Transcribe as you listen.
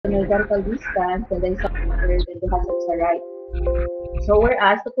horizontal distance, and then center, then the hazard sa right. So we're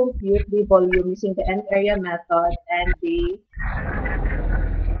asked to compute the volume using the end area method and the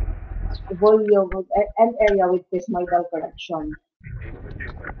volume of end area with prismoidal correction.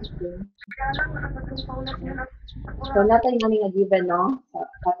 Okay. So natin namin nga given, no? Sa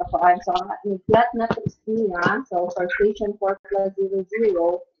katapuan. So ang plot natin is niya. So for station 4 plus 0,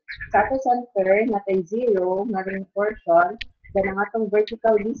 0, sa ato center natin 0, natin portion. Then ang atong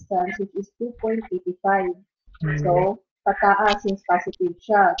vertical distance which is 2.85. So pataas since positive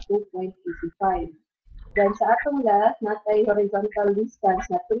siya, 2.85. Then sa atong left, natay horizontal distance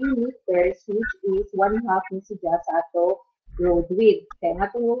na 3 meters which is 1/2 ni siya sa ato road width. Kaya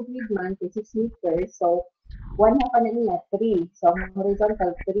nga itong road width man is 6 meters. So 1/2 na niya 3. So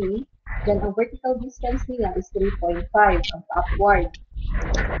horizontal 3. Then ang vertical distance niya is 3.5 ang upward.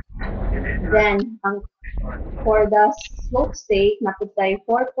 Then ang for the slope stake, naputay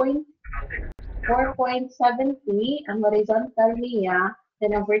 4.70 ang horizontal niya.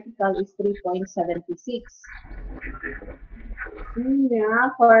 Then ang vertical is 3.76.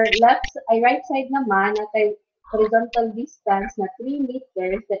 For right side naman, natay horizontal distance na 3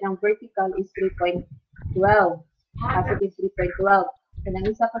 meters, then ang vertical is 3.12. Positive 3.12. Then ang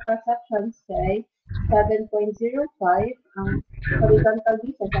isa ka cross-sections kay 7.05. Ang horizontal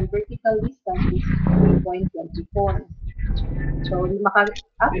distance, ang vertical distance is 3.24. So,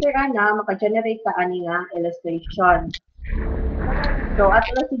 after maka-generate ka ani nga illustration. So,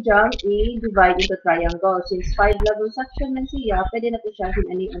 ato na si GEng i-divide into triangle. Since 5-level section man siya, pwede na ito siya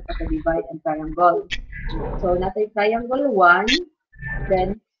ani ang pagka-divide ang triangle. So, natin triangle 1,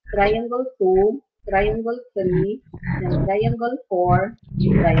 then triangle 2, triangle 3, then triangle 4,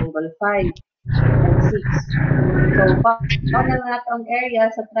 triangle 5, and 6. So, paano na natin ang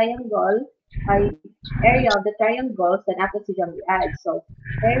area sa triangle ay area of the triangles, then ato si GEng i-add. So,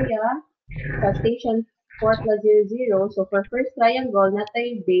 area sa station 4 plus 0, 0. So, for first triangle,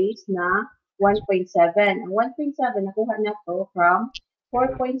 natay base na 1.7. Ang 1.7, nakuha na to from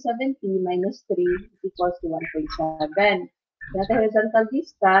 4.70 minus 3 equals to 1.7. Natay horizontal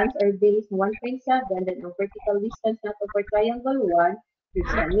distance or base na 1.7, then ang vertical distance na to for triangle 1 is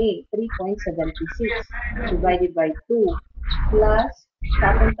 3.76 divided by 2 plus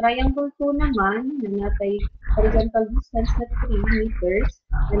sa atong triangle 2 naman, na natay horizontal distance na 3 meters,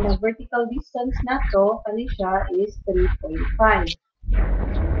 and the vertical distance na to, kani siya is 3.5.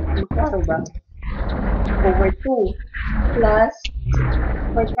 Magkano ba? Over 2. Plus,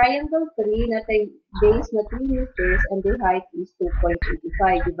 for triangle 3, natay base na 3 meters, and the height is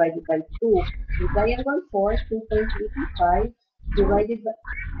 2.85 divided by 2. In triangle 4, 2.85 divided by,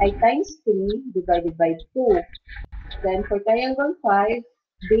 times 3 divided by 2. Then, for triangle 5,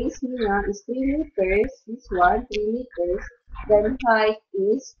 base niya is 3 meters, this one, 3 meters, then height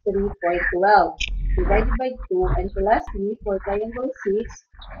is 3.12 divided by 2, and lastly, for triangle 6,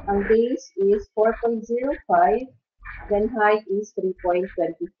 ang base is 4.05, then height is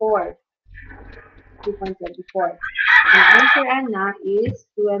 3.24. 3.24. Ang answer, Anna, is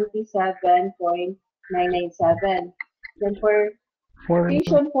 27.997. Then, for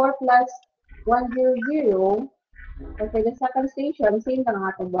station 4 plus 100, so for the second station, same lang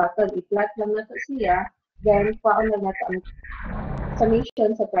ang atong button. I-plot lang nato siya. Then, paon lang nato ang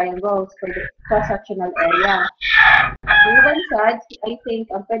summation sa triangles for the cross-sectional area. Ang one side, I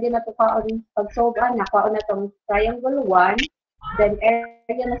think, ang pwede na ito pag-solve na, paon na itong triangle 1, then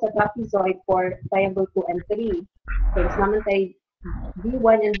area na sa trapezoid for triangle 2 and 3. Since naman tayo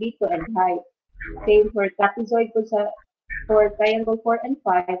B1 and B2 and height. Same for trapezoid for triangle 4 and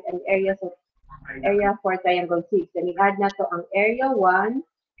 5 and area for triangle 6. Then i-add na to ang area 1,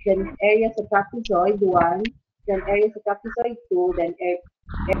 then area sa trapezoid 1, then area sa trapezoid 2, then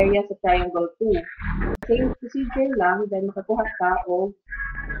area sa triangle 2. Same procedure lang, then makakuha ka o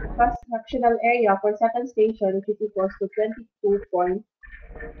cross-sectional area for second station which is equals to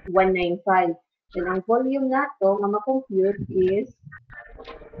 22.195. Then ang volume nato nga ma-compute is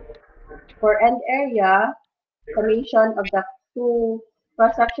for end area, summation of the two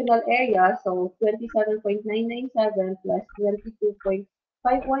cross-sectional area, so 27.997 plus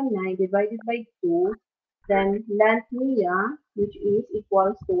 22.519 divided by 2, then length niya, which is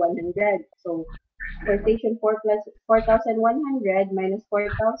equals to 100. So, for station 4 plus 4,100 minus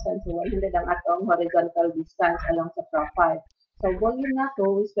 4,000, so 100 ang atong horizontal distance along sa profile. So, volume na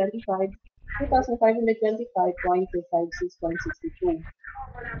to is 2,525.256.62.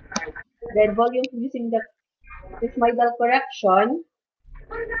 Then, volume using the prismoidal correction.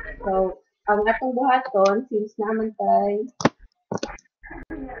 So, ang atong buhaton, since naman tayo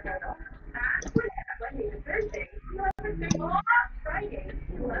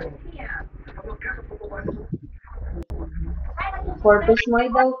For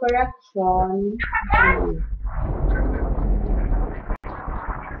Pismoidal correction,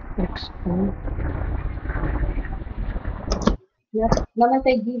 Extend. naman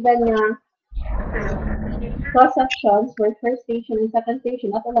tayo given na cross sections for first station and second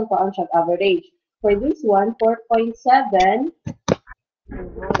station at alam ko ang siya average. For this one, 4.7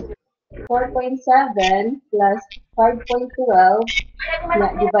 plus 5.12 na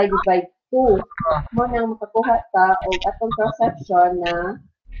divided by 2. Mo nang makakuha ta og atong cross section na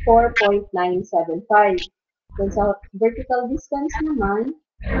 4.975. Then sa vertical distance naman,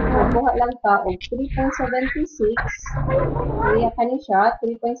 magkuha lang ta og 3.76. Kaya kani siya,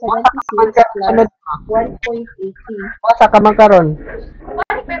 3.76 plus Sunod. 1.80. Sa ka man karon.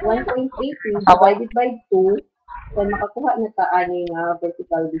 1.80 divided by 2, then makakuha na ta ani nga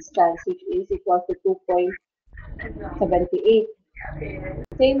vertical distance, which is equal to 2.78.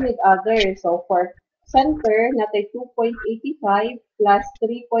 Same with others. So for center, natay 2.85 plus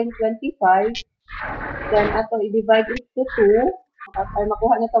 3.25, then ato i-divide into 2, ay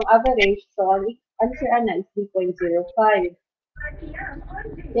makuha na tong average. So ang answer ana is 3.05.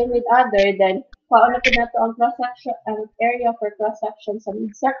 Then with other, then paano po na to ang cross-section, ang area for cross-section sa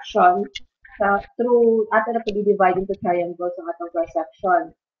midsection through ato na po divide into triangles ang atong cross-section.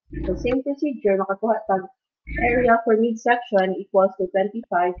 So same procedure, makakuha tag area for midsection equals to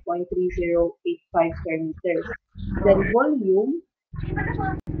 25.3085 square meters. Then volume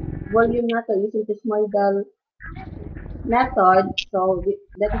na to using Pismoidal method, so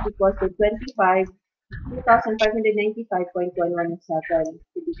that is equals to 2,595.117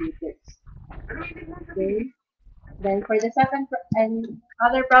 cubic meters. Okay. Then for the second and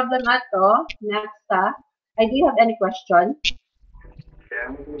other problem ato, next I do you have any question?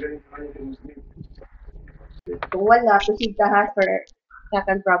 Kung wala, proceed ka ha for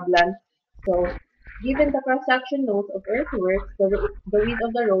second problem. So, given the cross-section note of earthworks, the width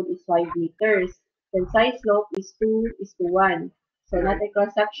of the road is 5 meters. Then side slope is 2:1. So, not a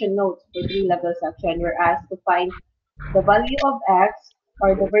cross-section note for 3-level section. We're asked to find the value of x,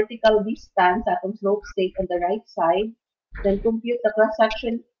 or the vertical distance at the slope stake on the right side. Then compute the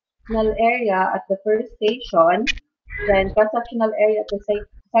cross-sectional area at the first station. Then cross-sectional area at the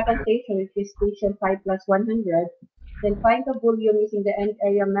second station, which is station 5 plus 100. Then find the volume using the end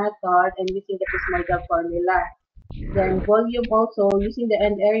area method and using the Pismoidal formula. Then volume also using the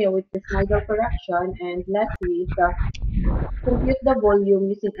end area with Pismoidal correction. And lastly is the compute the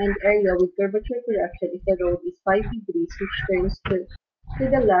volume using end area with curvature correction if the road is 5 degrees, which turns to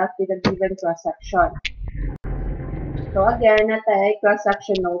the left with a given cross-section. So again, natay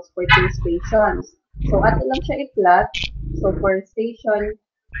cross-section notes for 2 stations. So ato lang siya i-plot. So for station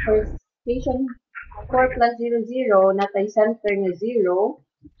 4 plus 0, natay center nga 0.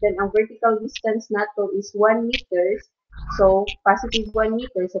 Then ang vertical distance nato is 1 meters. So positive 1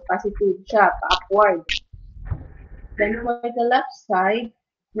 meter, so positive siya, pa-upward. Then for the left side,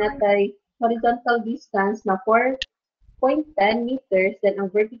 natay horizontal distance na 4.10 meters. Then ang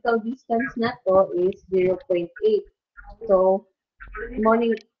vertical distance nato is 0.8. So,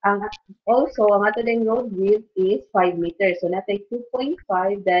 morning also ang ato ding road width is 5 meters. So natay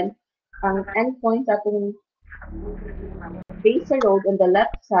 2.5, then ang endpoint sa atong base sa road on the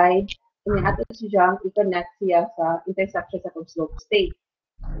left side, and ato siyang i-connect siya sa intersection sa atong slope stake.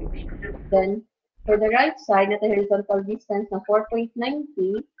 Then for the right side, natay horizontal distance na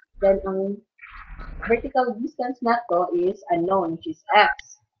 4.90, then ang vertical distance nato is unknown, which is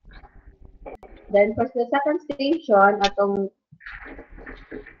x. Then for the second station, atong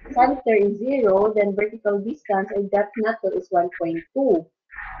center is 0, then vertical distance or depth nato is 1.2.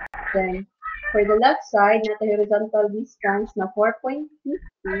 Then, for the left side, nato horizontal distance na 4.50,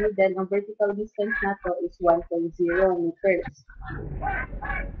 then ang vertical distance nato is 1.0 meters.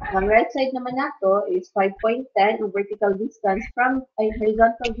 Ang right side naman nato is 5.10, ang vertical distance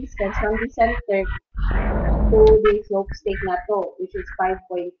horizontal distance from the center to the slope stake nato, which is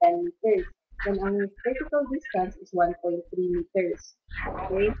 5.10 meters. Then ang vertical distance is 1.3 meters.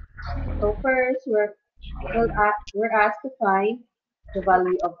 Okay? So first, we're asked to find the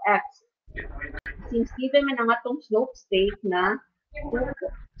value of x. Since given man ang atong slope stake na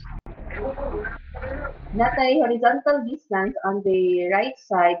natay horizontal distance on the right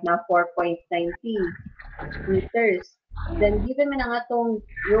side na 4.90 meters. Then given man ang atong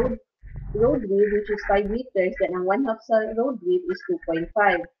road width, which is 5 meters, then ang 1/2 sa road width is 2.5.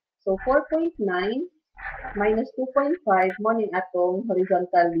 So 4.9 minus 2.5 mo ning atong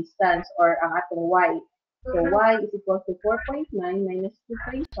horizontal distance or ang atong y. So y is equal to 4.9 minus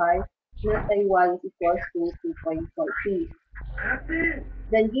 2.5, natay y is equals to 2.40.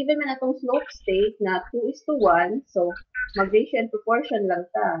 Then given man atong slope state na 2:1, so mag-ratio and proportion lang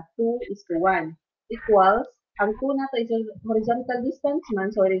ta, 2:1 equals, ang 2 na to is horizontal distance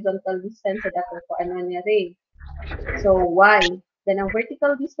man, so horizontal distance sa atong ano niya rin. So y. Then ang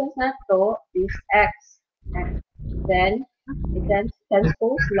vertical distance na to is x. Then it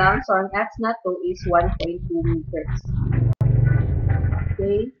transpose lang, so ang x na to is 1.2 meters.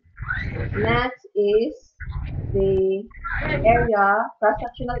 Okay. Next is the area,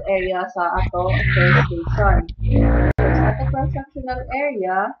 cross-sectional area sa ato first station. So sa ato cross-sectional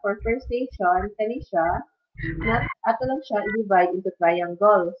area for first station, kani siya, ato lang siya i-divide into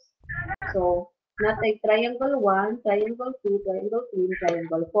triangles. So, natay triangle 1, triangle 2, triangle 3,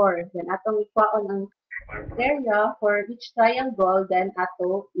 triangle 4. Then atong ikwaon ang area for each triangle, then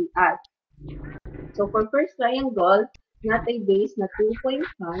ato i-add. So for first triangle, natay base na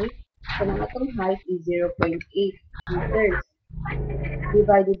 2.5, kanang atong height is 0.8 meters.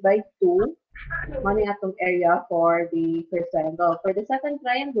 Divided by 2, money atong area for the first triangle. For the second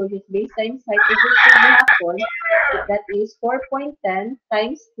triangle, which is base times height over 2 gihapon, that is 4.10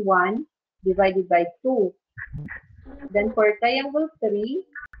 times 1 divided by 2. Then for triangle 3,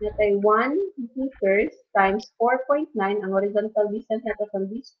 natay 1 meters times 4.9, ang horizontal distance nato from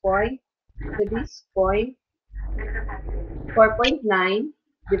this point to this point, 4.9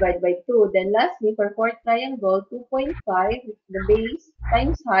 divided by 2. Then lastly, for fourth triangle, 2.5, the base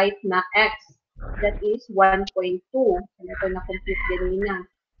times height na x. That is 1.2. And ito na-compute ganina.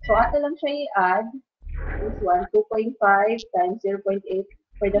 So, ato lang siya i-add. This one, 2.5 times 0.8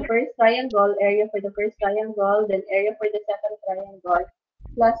 for the first triangle, area for the first triangle, then area for the second triangle,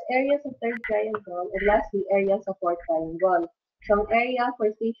 plus area sa third triangle, and lastly, area sa fourth triangle. So, ang area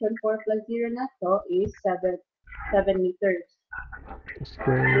for station 4 plus 0 na to is 7 meters.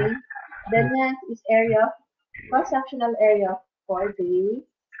 Okay. Then next is area, cross-sectional area for the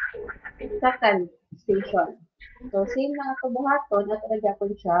second station. So, same na ito buhaton at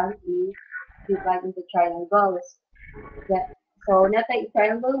nagyapon siya i-divide into triangles. Yeah. So, natay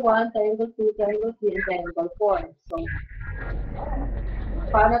triangle 1, triangle 2, triangle 3, and triangle 4. So,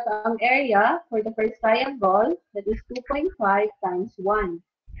 paano to ang area for the first triangle? That is 2.5 times 1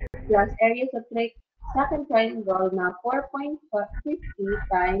 plus area sa second triangle na 4.50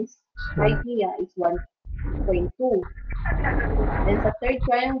 times height niya is 1.2. Then sa third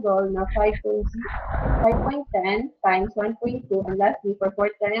triangle na 5.10 times 1.2, and lastly for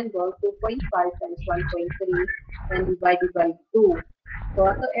fourth triangle 2.5 times 1.3, then divided by 2. So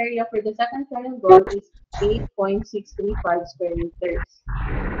ato area for the second triangle is 8.635 square meters.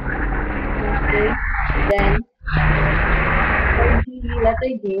 Okay. Then for the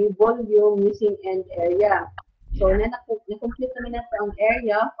letter D, volume using end area. So na-compute namin natin ang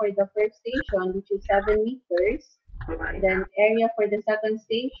area for the first station, which is 7 meters. Then area for the second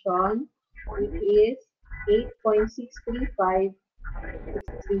station, which is 8.635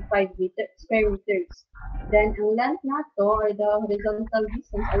 square meters. Then ang length nato or the horizontal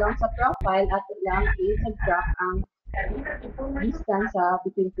distance along sa profile ato lang i-subtract ang distance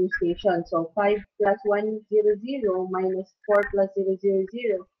between two stations. So 5 plus 100 minus 4 plus 000,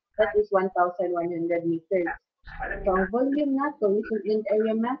 that is 1,100 meters. So ang volume nato using end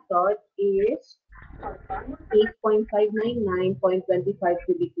area method is 8.599.25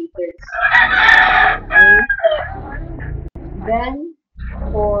 cubic meters. Okay. Then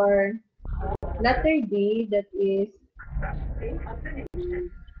for letter D, that is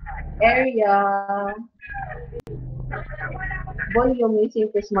area volume using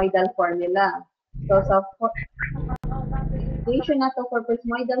prismoidal formula. So sa ratio nato for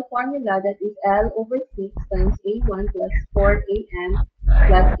prismoidal formula, that is L over 6 times A1 plus 4AN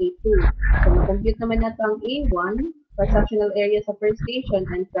plus A2. So na-compute naman nato ang A1, cross-sectional area sa first station,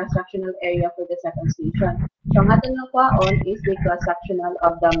 and cross-sectional area for the second station. So ang ating nakuhaon is the cross-sectional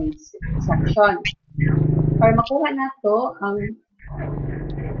of the mid-section. Para makuha nato ang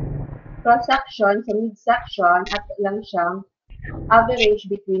cross-section sa mid-section, at lang siyang average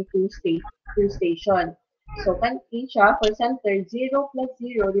between two station. So, kanti siya for center, 0 plus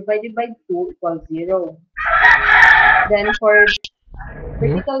 0 divided by 2 equals 0. Then, for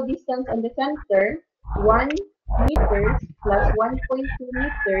vertical distance on the center, 1 meters plus 1.2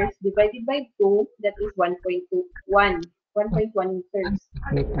 meters divided by 2, that is 1.1 meters.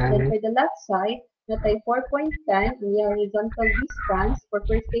 Then, for the left side, natay 4.10 ang horizontal distance for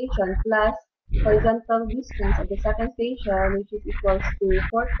first station plus horizontal distance at the second station, which is equals to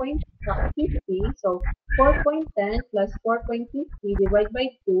 4.50. So 4.10 plus 4.50 divided by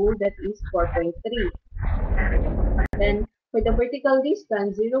 2, that is 4.3. Then for the vertical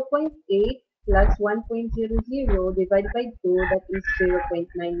distance, 0.8 plus 1.00 divided by 2, that is 0.9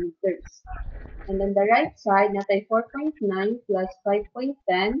 meters. And on the right side, natay 4.9 plus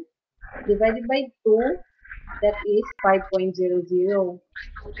 5.10 divided by 2, that is 5.00.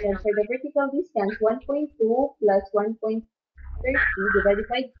 Then for the vertical distance, 1.2 plus 1.30 divided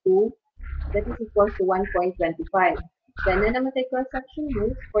by 2, that is equals to 1.25. Then na naman tayo cross-section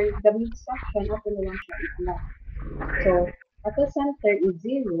rules. For the mid-section, ato na lang siya i-plot. So, at the center is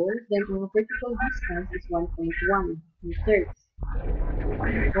 0, then ang vertical distance is 1.1 meters.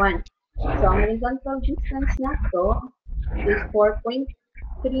 1. So, ang horizontal distance nato is 4.3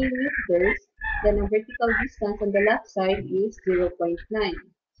 meters. Then, ang vertical distance on the left side is 0.9. 0.9.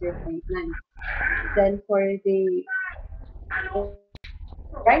 Then, for the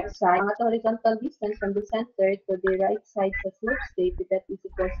right side, ang ato horizontal distance from the center to the right side sa slope state, that is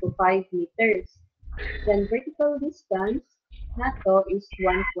equals to 5 meters. Then, vertical distance nato is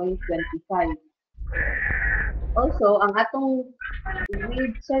 1.25. Also, ang atong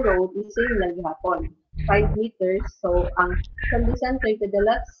width sa road is same lang gihapon, 5 meters. So, ang from the center to the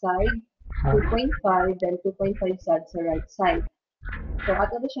left side, 2.5, then 2.5 sad sa right side. So,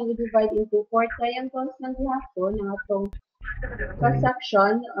 ato na siyang i-divide into 4 triangles lang gihapon ang atong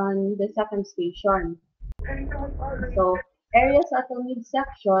cross-section on the second station. So, area sa atong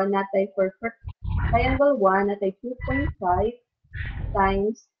midsection natay for triangle 1 natay 2.5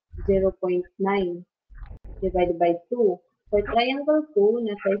 times 0.9 divided by 2. For triangle 2,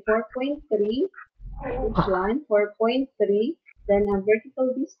 natay 4.3. Which one? 4.3. Then ang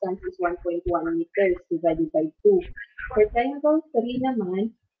vertical distance is 1.1 meters divided by 2. For triangle 3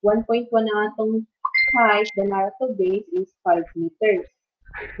 naman, 1.1 na atong height, then our atong base is 5 meters.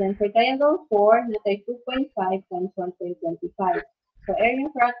 Then for triangle 4, natay 2.5 times 1.25. So area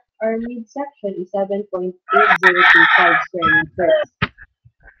for our midsection is 7.8025 square meters.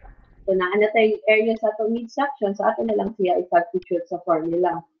 So, naa tayo area sa atong midsection, so ato na lang siya i-substitute sa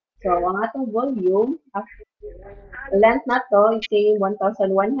formula. So, ang atong volume, length na to is saying 1,100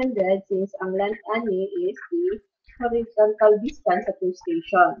 since ang length ani is the horizontal distance sa two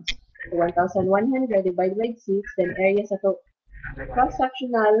stations. So, 1,100 divided by 6, then area sa to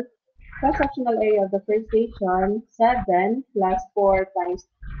cross-sectional area of the first station, 7 plus 4 times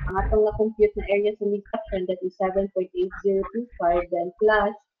ang atong na-compute na area sa midsection, that is 7.8025, then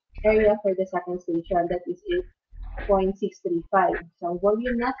plus area for the second station, that is 8.635. So, ang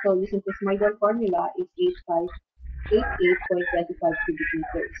volume na to, using Pismidal formula, is 88.25 cubic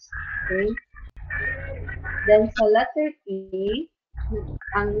meters. Okay? Then, sa letter E,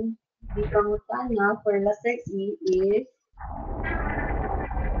 ang gipangutana for letter E is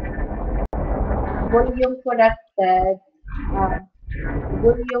volume corrected,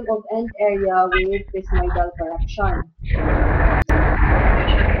 volume of end area with Pismidal correction.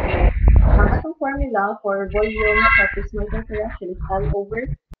 Ang atong formula for volume sa Pismidal correction is L over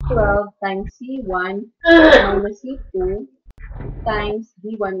 12 times C1 minus C2 times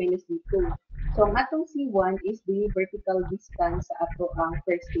D1 minus D2. So, ang atong C1 is the vertical distance sa ato ang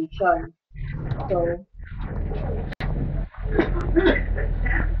first station. So,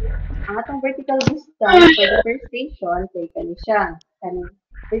 ang atong vertical distance for the first station, kay kani siya.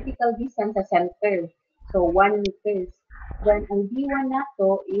 Vertical distance sa center. So, 1 meters. Then, ang D1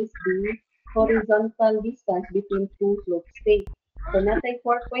 nato is the horizontal distance between two slope states. So, natay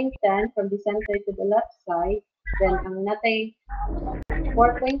 4.10 from the center to the left side. Then, ang natay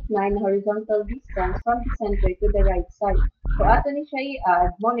 4.9 horizontal distance from the center to the right side. So, ato ni siya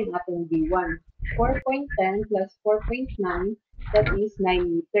i-add mo ng atong D1. 4.10 plus 4.9, that is 9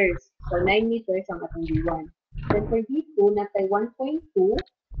 meters. So, 9 meters ang atong D1. Then, for D2, natay 1.2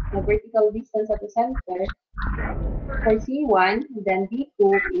 na vertical distance at the center. For C1, then D2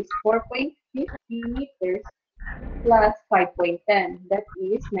 is 4.50 meters plus 5.10. That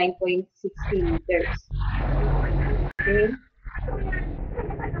is 9.60 meters. Okay?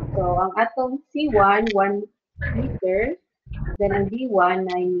 So, ang atong C1, 1 meter. Then, ang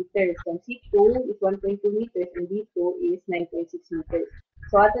D1, 9 meters. Then, C2 is 1.2 meters and D2 is 9.6 meters.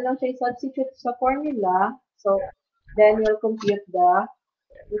 So, ato lang siya substitute sa formula. So, then we'll compute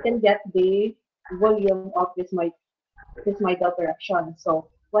we can get the volume of this Pismidal correction.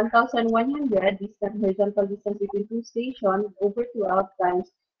 So, 1,100 distance, horizontal distance between two stations over 12 times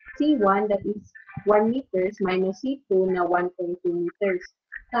C1, that is 1 meters, minus C2 na 1.2 meters,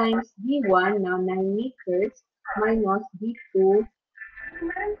 times D1 na 9 meters, minus D2,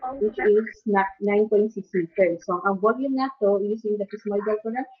 which is 9.6 meters. So, ang volume na to using the Pismidal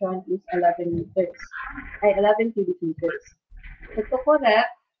correction is 11 meters, ay 11 cubic meters. So, to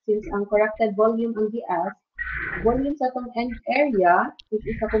correct, since ang corrected volume ang gias, volume sa itong end area, which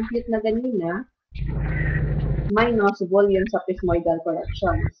is na-compute na ganina, minus volume sa prismoidal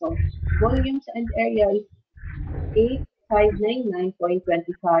correction. So, volume sa end area is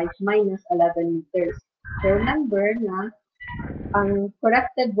 8599.25 minus 11 meters. So, remember na ang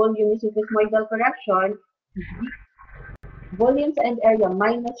corrected volume is prismoidal correction, volume sa end area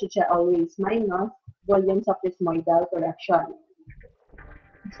minus siya always, minus volume sa prismoidal correction.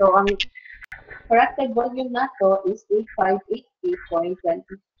 So, ang corrected volume nato is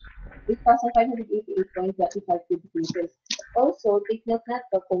 8,588.25 cubic meters. Also, take note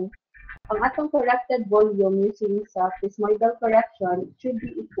nato kung ang atong corrected volume using sa prismoidal correction should be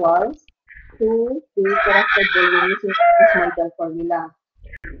equals to the corrected volume using prismoidal formula.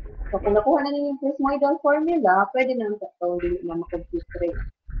 So, kung nakuha na ninyo yung prismoidal formula, pwede na ito hindi na makompute rin.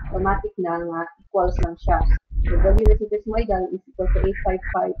 Automatic na nga, equals lang siya. So, volume using prismoidal is equals to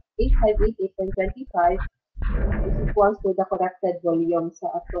 8,588.25 is equals to the corrected volume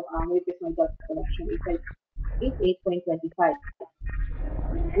sa atong prismoidal correction, 888.25.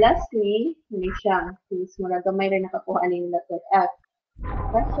 Lastly, muli siya. Since mula gamay rin nakakuha ng letter F.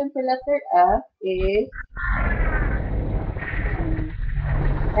 Question for letter F is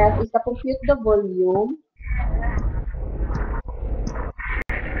F is to compute the volume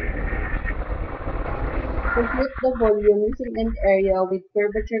using end area with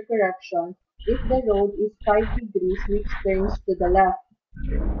curvature correction if the road is 5 degrees which turns to the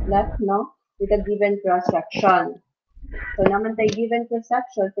left, no, with a given cross section. So, naman tayo given cross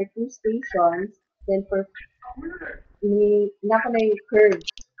section for 2 stations, then for na curve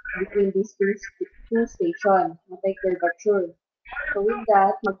between these two stations, natay curvature. So, with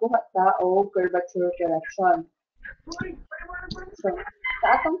that, magkuha ta o curvature correction. So, sa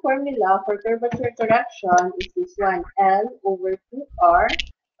atong formula for curvature correction is this one, L over 2R,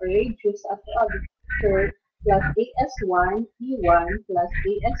 or radius of the curve, plus AS1, E1, plus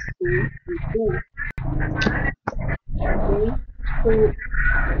AS2, E2. Okay? So,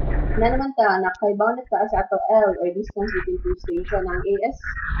 na naman ta, nakaibaw na ta sa ato L, or distance between two stations. Ang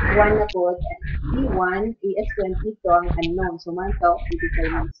AS1 na po, E1, AS2, and E2 ang unknown. So, man to,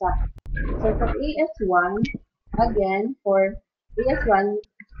 i-determine sa. So, for AS1, again, for AS1,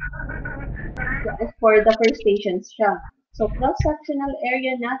 for the first stations siya. So, cross-sectional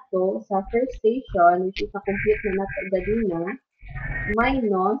area nato sa first station, which is na-compute na nato ganina,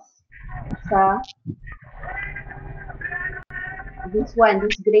 minus sa this one,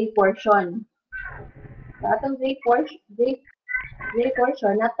 this gray portion. Sa atong gray portion,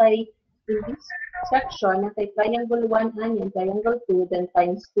 natay in this section, natay triangle 1 and triangle 2, then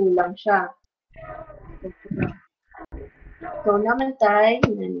times 2 lang siya. So, naman tayo,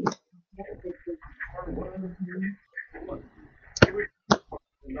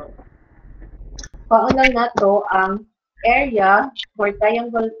 paon lang nato ang area for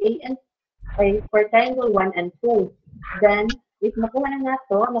triangle A and for triangle 1 and 2. Then, if nakuha na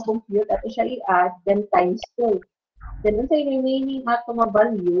nato, na-compute, ato siya i-add, then times 2. Then, unsay remaining ato nga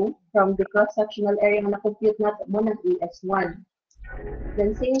value from the cross-sectional area na na-compute nato mo ng AS1.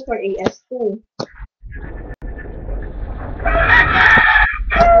 Then, same for AS2.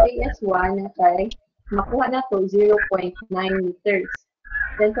 For AS1, okay, makuha na to 0.9 meters.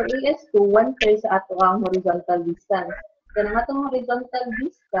 Then for AS2, 1/3 sa ato ang horizontal distance. Then ang atong horizontal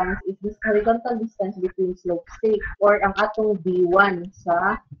distance is this horizontal distance between slope stake or ang atong B1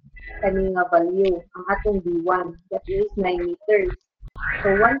 sa kanina value. Ang atong B1, that is 9 meters.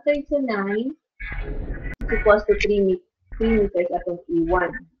 So 1/3 sa 9 is equals to 3 meters atong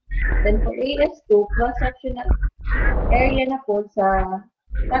E1. Then for AS2, cross-sectional area na po sa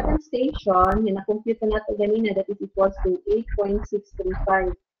second station, yung na-compute na natin ganina, that is equals to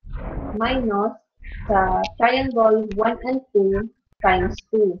 8.635 minus sa triangle 1 and 2 times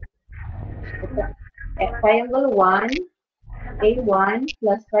 2. Triangle 1, A1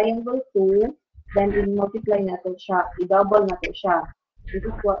 plus triangle 2, then i-multiply natin siya, i-double natin siya. Is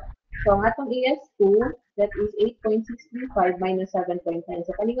equal, so ang atong AS2, that is 8.635 minus 7.9.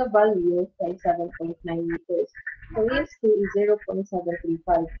 So, kanina value ay 7.9 meters. So, AS2 is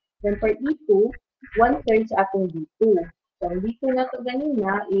 0.735. Then, for E2, 1/3 sa atong B2. So, ang B2 na to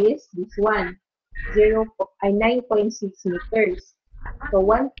ganina is this one, 9.6 meters. So,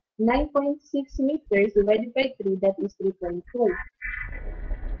 9.6 meters divided by 3, that is 3.2.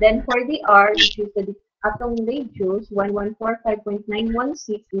 Then, for the R, which is the atong radius,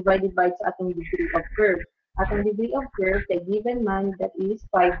 1145.916 divided by sa atong degree of curve. Atong degree of curve, the given man, that is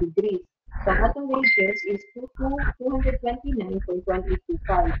 5 degrees. So, ang atong radius is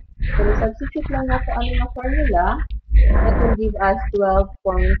 229.1825. So, substitute lang natin ang mga formula, that will give us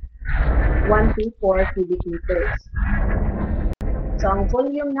 12.2 124 cubic meters. So, ang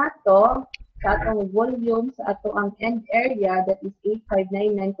volume nato, sa atong volume, sa ato ang end area, that is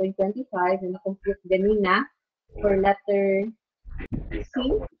 8599.25, na na-compute ganina for letter C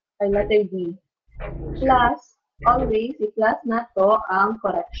or letter D. Plus, always, i-plus nato ang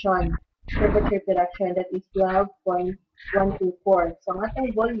correction, curvature correction, that is 12.124. So, ang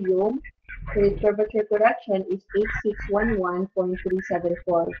atong volume with curvature correction is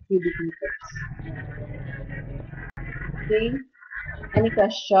 8611.374 cubic meters. Okay? Any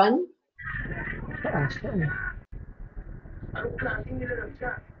question?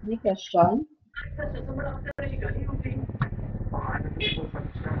 Any question?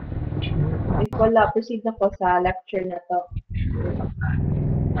 If wala, proceed na po sa lecture na to.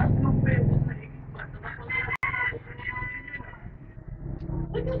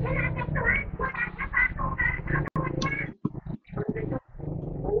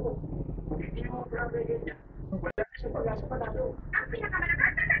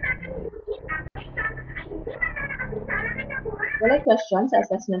 Wala question sa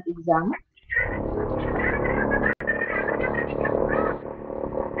assessment exam?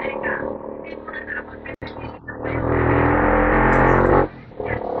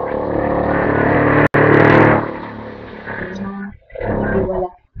 Hindi wala.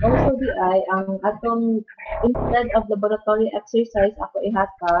 Also di ay, ang atong instead of laboratory exercise ako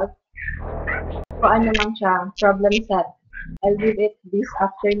ihatag, kuan na lang siya, problem set. I'll give it this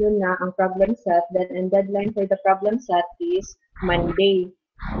afternoon na ang problem set, then ang deadline for the problem set is Monday.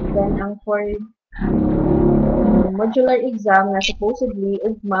 Then ang for modular exam na supposedly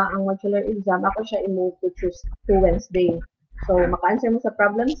ugma ang modular exam, ako siya i-move to Wednesday. So, maka-answer mo sa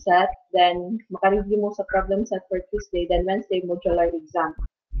problem set, then maka-review mo sa problem set for Tuesday, then Wednesday, modular exam.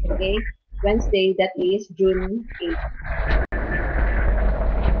 Okay? Wednesday, that is June 8.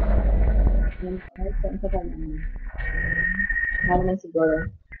 Naman siguro.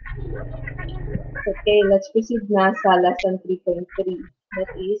 Okay, let's proceed na sa lesson 3.3.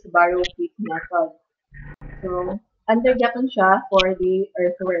 That is borrow quick method. So, under Japan siya for the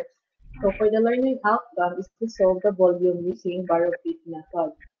earthworks. So, for the learning outcome is to solve the volume using borrow pit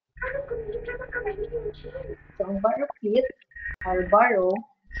method. So, ang borrow pit or borrow,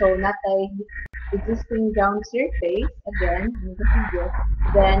 so natay existing ground surface, again, in the figure,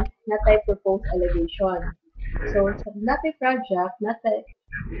 then natay proposed elevation. So, sa natay project, natay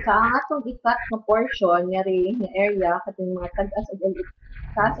sa ang atong ikat na portion, ngari, nga area, katong mga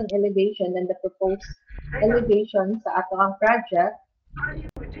taas ang elevation, then the proposed elevation sa ato ang project,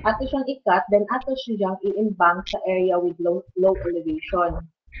 ato siyang ikat, then ato siyang i-embank sa area with low elevation.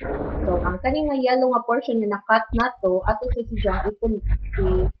 So, ang kaning nga yellow nga portion na nakat nato, ato siyang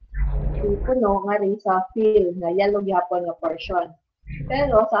ipuno nga rin sa fill na yellow gyapon nga portion.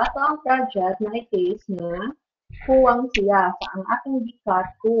 Pero sa ato ang project na i-case na kuwang siya sa ang atong gikat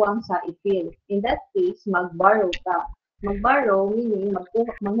kuwang sa i-fill. In that case, mag-borrow ta. Mag-borrow meaning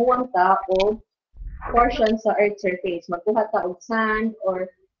manghuwang ta o portion sa earth surface. Magkuha ta og sand or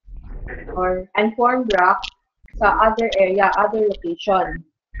unformed rock sa other area, other location.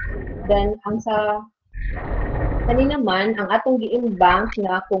 Then ang sa kanina man ang atong gi-embank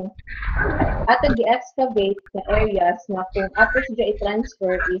na kung atong gi-excavate na areas na kung ato siya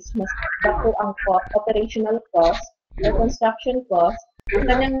i-transfer is mas dako ang operational cost or construction cost, ang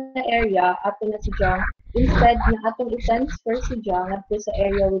kanang area ato na siya instead na atong i-transfer siya ngadto sa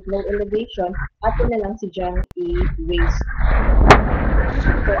area with low elevation, ato na lang siya i-waste.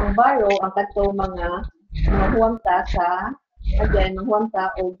 So ang borrow ang kadto mga huwamta sa again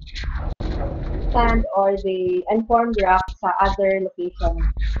huwamta og sand or the unformed rock sa other location.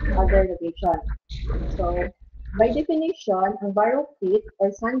 So, by definition, ang borrow pit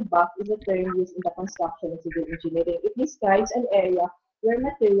or sandbox is a term used in the construction of civil engineering. It describes an area where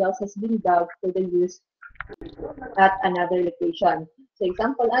materials has been dug for the use at another location. So,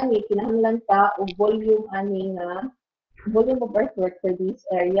 example ani, kinahanglan ta og volume ani nga volume of earthwork for this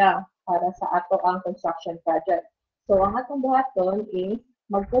area para sa ato ang construction project. So, ang atong buhaton is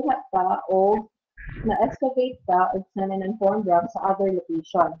magkuha ta o na-excavate ta og sa non-formed rock sa other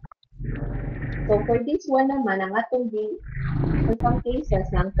location. So, for this one naman, ang atong for some cases,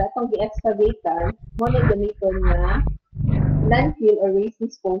 ang atong gi-excavate mo na gamiton nga landfill or waste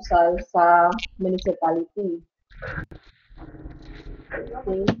disposal sa municipality.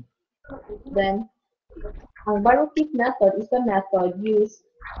 Okay. Then, ang borrow pit method is a method used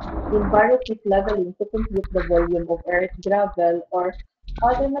in borrow pit leveling to compute the volume of earth, gravel, or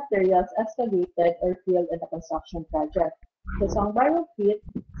other materials excavated or filled in the construction project. So, sa borrow pit,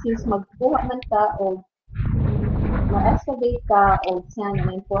 since magkuha man ta o ma-excavate ka o sand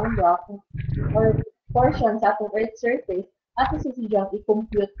and informed rock or portion sa atong earth surface, ato si siyang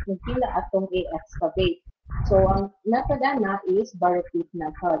i-compute kung pila atong i-excavate. So, ang method ana is borrow pit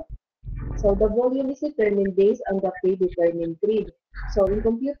method. So, the volume is determined based on the predetermined grid. So, in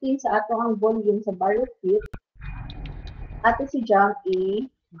computing sa ato ang volume sa borrow pit, ato si Jam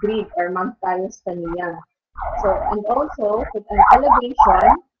i-grid or magtayos kaniya. So, and also, put an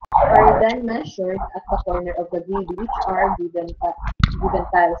elevation are then measured at the corner of the grid, which are given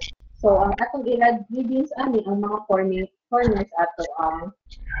tiles. So, ang atong ilad gridings ani ang mga corners ato ang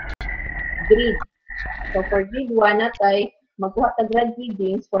grid. So, for grid 1 natay magkuha ta grad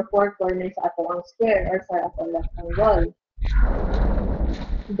gridings for 4 corners sa ato ang square or sa ato rectangle.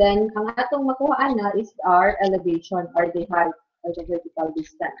 Then, ang atong makuha na is our elevation or the height or the vertical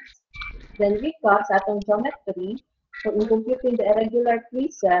distance. Then, recap sa atong geometry. So, in computing the irregular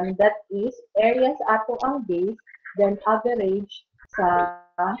prism, that is area sa ato ang base, then average sa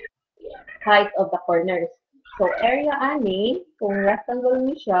height of the corners. So, area ani, kung rectangle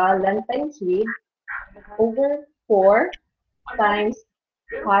ni siya, length times width, over 4 times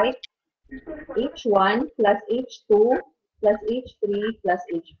height, h1 plus h2 plus h3 plus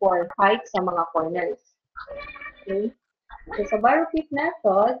h4, height sa mga corners. Okay? So, sa borrow pit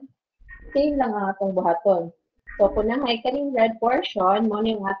method, same lang ang atong buhaton. So, kung nahay kaning red portion, mo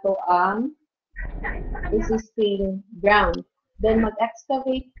yung ato ang existing ground. Then,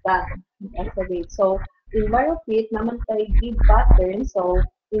 mag-excavate ka. Mag-excavate. So, in borrow pit, naman tayo grid pattern. So,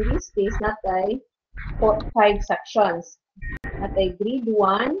 in this case, natay 5 sections. Natay grid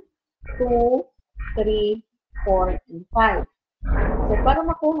 1, 2, 3, 4, and 5. So, para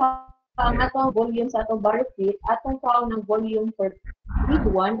makuha ang atong volume sa atong borrow pit, atong kaon ng volume for grid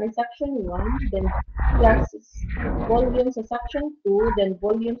 1 or section 1, then plus volume sa section 2, then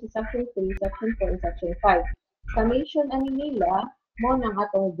volume sa section 3, section 4, and section 5. Summation ani nila mo ng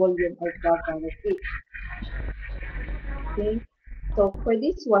atong volume of the borrow pit. Okay? So, for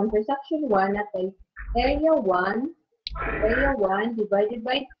this one, for section 1, natay area 1 divided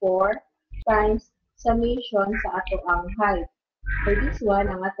by 4 times summation sa ato ang height. For this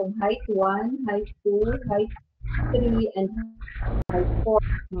one, ang atong height 1, height 2, height 3, and height 4.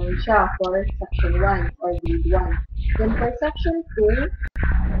 Ngayon siya for section 1 or grade 1. Then for section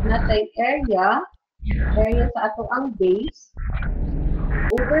 2, natay area sa ato ang base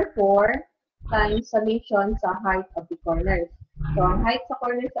over 4 times summation sa height of the corners. So, ang height sa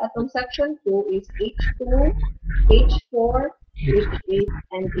corners sa atong section 2 is h2, h4, h8,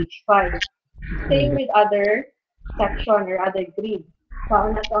 and h5. Same with other section or other grid.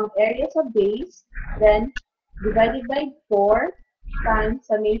 Found na ang area sa base, then divided by 4 times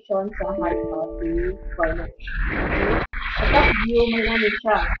summation sa height of the corners. Okay? Sa top view, may namin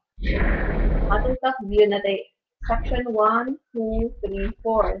siya. Atong top view na tayo, section 1, 2, 3,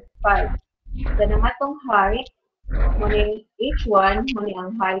 4, 5. Then ang atong height, muna h1, muna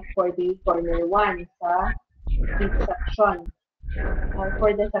ang height for the corner 1 sa each section.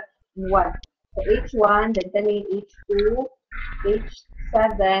 For the section 1. So h1, then kami h2, h7,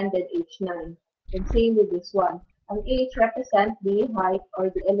 then h9. And same with this one. Ang h represent the height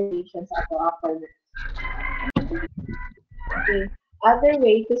or the elevation sa ato ang corners. Okay. Other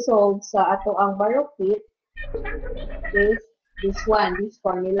way to solve sa ato ang borrow pit is this one, this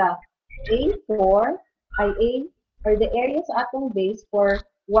formula. A4 ay A or the area sa atong base for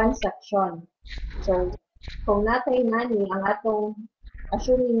one section. So, kung natay nani ang atong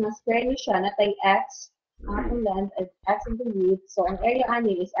assuming na square ni siya, natay x, ang atong length is x into width. So, ang area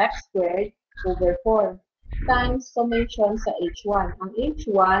ani is x squared over 4 times summation sa h1. Ang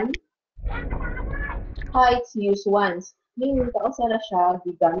h1 heights use ones. Meaning, kausa na siya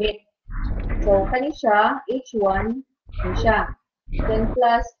gigamit. So, kani siya, h1, ni siya. Then,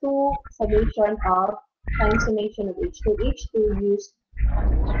 plus 2 summation of times summation of h2. h2 used,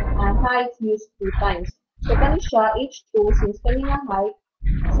 height used 2 times. So, kani siya, h2, since kani nga height,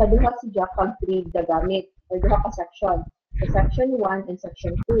 sa duha siya pag-3 gamit, or duha ka section. So, section 1 and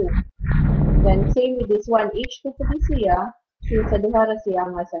section 2. Then, same with this one, h2 po siya, since sa duha ra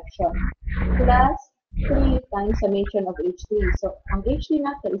siya nga section. Plus 3 times summation of h3. So, ang h3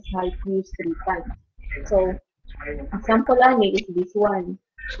 nato is height used 3 times. So, example ani is this one,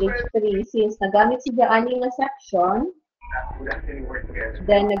 h3. Since nagamit siya ani nga section,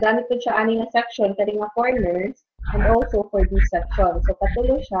 then nagamit ko siya ani nga section, kani nga corners, and also for this section. So,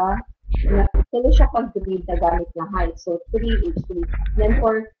 katulo siya pag-grid na gamit na height. So, 3 h3. Then,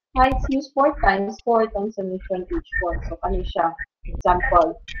 for heights used 4 times summation h4. So, kani siya.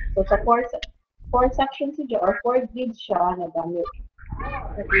 Example. So, sa 4 sections siya or 4 grids siya na gamit.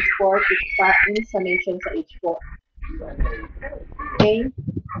 That is 4 in summation sa h4. Okay?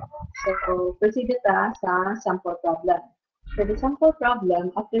 So, proceed ta sa sample problem. For the sample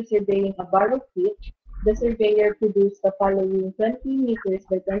problem, after surveying a borrow pit, the surveyor produced the following 20 meters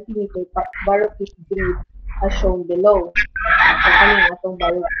by 20 meter borrow pit grid as shown below. So, kami ang atong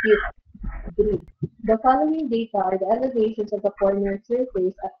borrow pit grid. The following data are the elevations of the corner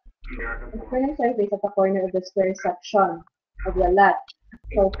surface at the corner of the square section of the lot.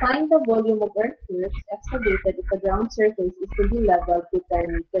 So find the volume of earthworks excavated if the ground surface is to be leveled to 10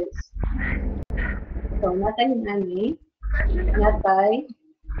 meters. So natay natay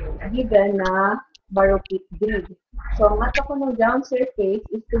given na borrow pit grid. So ang ato ko ng ground surface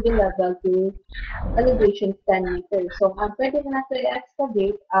is to be leveled to elevation 10 meters. So ang pwede na nato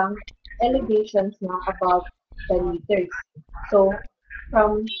i-excavate ang elevations na above 10 meters. So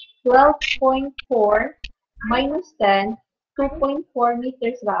from 12.4 minus 10, 2.4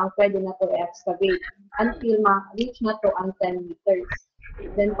 meters ra ang pwede na to i-excavate until ma-reach na to ang 10 meters.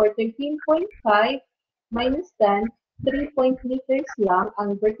 Then for 13.5 minus 10, 3 meters lang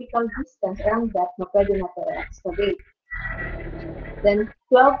ang vertical distance or ang depth na pwede na to i-excavate. Then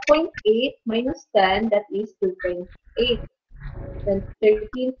 12.8 minus 10, that is 2.8. Then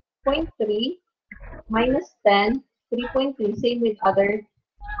 13.3 minus 10, 3.3, same with other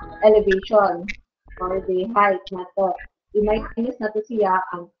elevation or the height na to. I-minus na to siya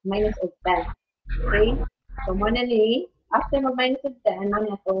ang minus of 10. Okay? So, muna ni, after mag-minus of 10,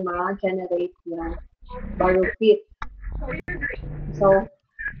 muna itong ma-generate yung borrow pit. So,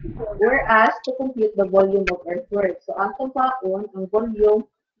 we're asked to compute the volume of earthwork. So, atong paon, ang volume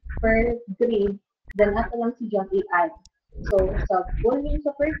per grid, then ato lang si John i-add. So, sa volume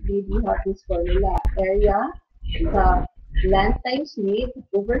sa per grid, we have this formula. Area sa length times width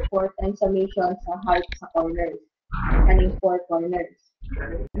over 4 times summation sa height sa corners. Kaning 4 corners.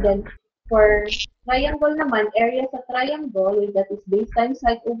 Then, for triangle naman, area sa triangle, that is base times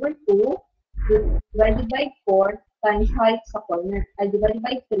height over 2, divided by 4 times height sa corner. Ay, divided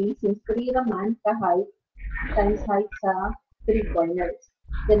by 3, since 3 naman ka height, times height sa 3 corners.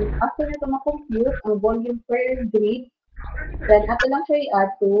 Then, after na ito ma-compute ang volume per grid, then ato lang siya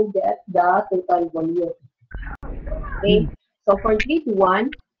i-add to get the total volume. Okay? So, for grid 1,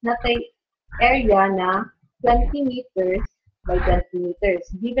 natay area na 20 meters by 20 meters.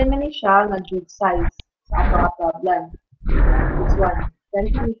 Given na ni siya nga grid size sa ato nga problem. This one,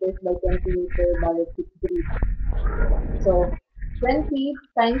 20 meters by 20 meter borrow pit grid. So, 20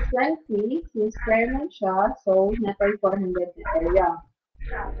 times 20, since square man siya, so natay 400 na area.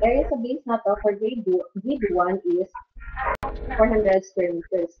 Area sa base na to for grade 1 is 400 square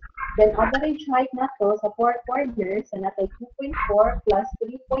meters. Then, average height na to sa 4 corners na natay 2.4 plus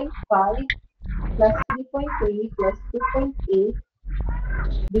 3.5 plus 3.3 plus 2.8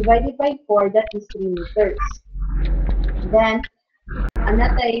 divided by 4, that is 3 meters. Then, ang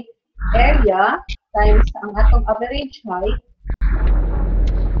natay area times ang atong average height,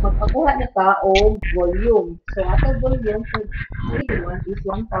 magpakuha na ta o volume. So, atong volume for grade 1 is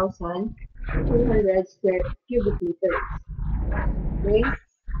 1,200 square cubic meters. Okay?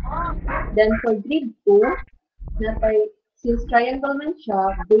 Then, for grade 2, natay, since triangle man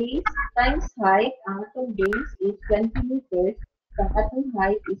siya, base times height, ang atong base is 20 meters, ang atong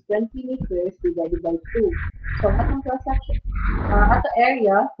height is 20 meters divided by 2. So, ang atong cross-section, atong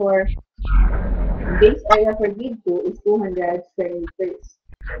area for base area for grade 2 is 200 square meters.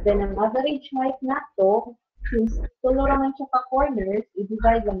 Then, ang average height nato, since tulo naman siya ka corners,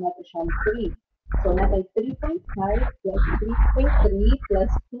 i-divide lang nato siya ng 3. So, natay 3.5 plus 3.3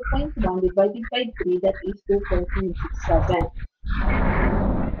 plus 2.1 divided by 3, that is 2.367.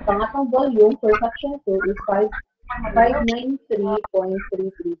 Ang atong volume for section 2 is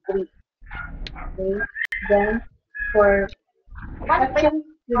 593.333. Okay? Then, for section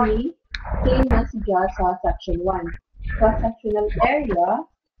 3, same as just sa section 1. Cross-sectional area,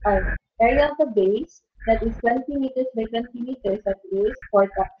 area of the base, that is 20 meters by 20 meters, that is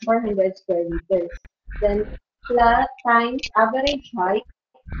 400 square meters. Then, plus times average height,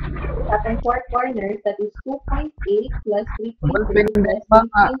 atong 4 corners, that is 2.8 plus 3.3 plus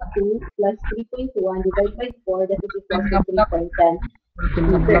 3.2 plus 3.1 divided by 4, that is equal to 3.10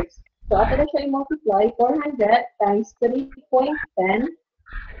 meters. So, ato na siya i-multiply, 400 times 3.10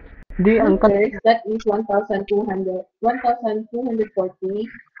 meters, that is 1,240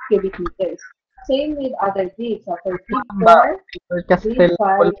 cubic meters. Same with other grids. So, for grid 4, grid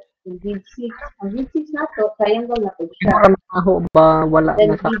 5, and grid 6. Ang grid 6 na to, triangle na to siya.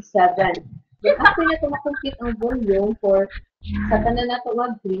 Then grid 7. Then after na ito makompute ang volume for sa tanan na ito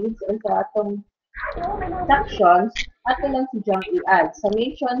mga grids or sa atong sections, ato lang si Jang i-add.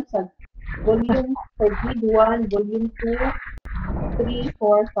 Summation sa volume for grid 1, volume 2, 3,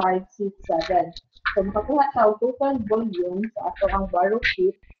 4, 5, 6, 7. So, makakuha tayo total volume sa ato ang borrow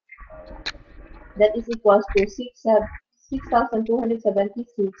kit that is equals to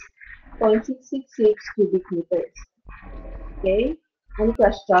 6,276.666 cubic meters. Okay? Any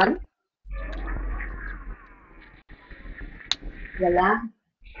question? Wala?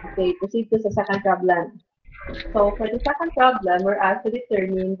 Okay, proceed to sa second problem. So, for the second problem, we're asked to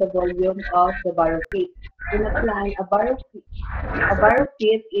determine the volume of the borrow kit. In a plan, a borrow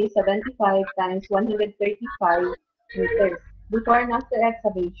kit is 75 times 135 meters. Before and after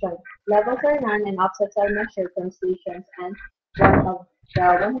excavation, levels are none and offsets are measured from stations and one of the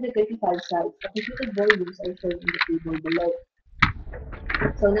 135 sites. The computed volumes are shown in the table below.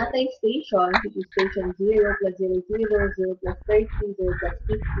 So natay station, which is station 0 plus 0, 0, 0 plus 30, 0 plus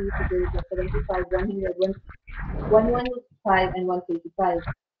 50, 0 plus 75, 100, 115, and 125.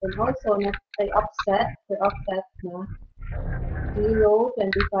 And also natay offset, for offset na 0,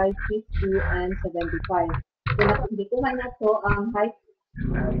 25, 50, and 75. So nakikikuha na to ang height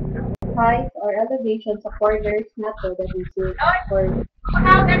or elevation sa corners na to, that is for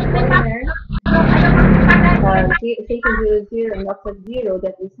corner station 00 and offset 0,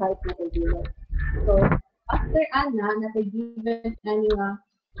 that is height na to 0. So after ana natay given ani nga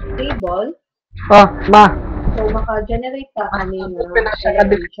table, Oh, ma. so maka-generate ka ani nga Pinasya ka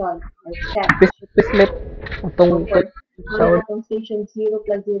din. elevation or sketch. Pislit. So Itong for sa mga atong station 0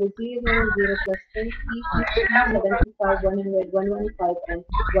 plus 0, 0, 0 plus 30, 50, 75, 100, 115, and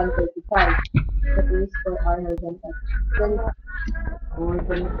 135. That is for our horizontal. Then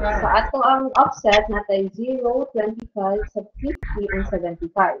sa ato ang offset natay 0, 25, 50, and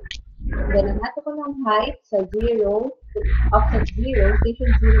 75. Then ang ato ko ng height sa 0, offset 0,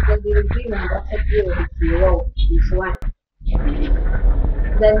 station 0 plus 0, 0, and offset 0 is 0. This one.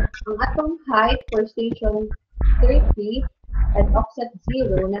 Then ang atong height for station 30 at offset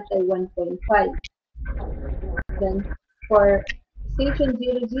 0 natay 1.5. Then for station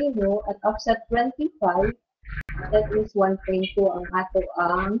 00 at offset 25, that is 1.2 ang ato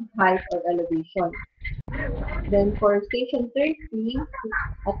ang height or elevation. Then for station 30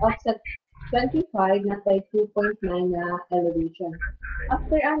 at offset 25, natay 2.9 na elevation.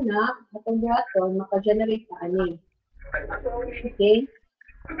 After ana, atong daton maka-generate na ani. Okay?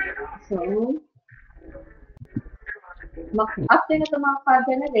 So, after na ito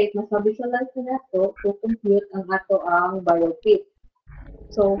maka-generate, mas ma-visualize na ito to compute ang ato ang borrow kit.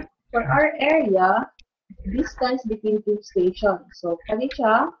 So, for our area, distance between two stations. So, kani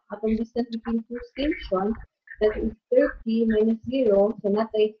siya, atong distance between two stations, that is 30 minus 0, so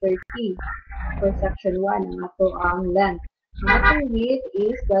natay 30 for section 1, ang ato ang length. Ang atong width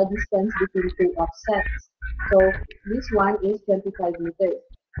is the distance between two offsets. So, this one is 25 meters.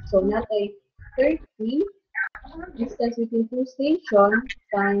 So, natay 30 distance between two stations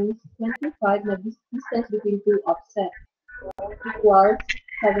times 25 na distance between two offsets equals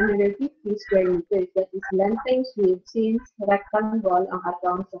 750 square meters. That is length times width since rectangle ang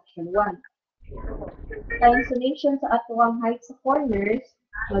atong section 1. Times summation sa atong height sa corners,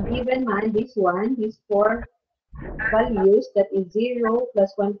 given man this one, these four values, that is 0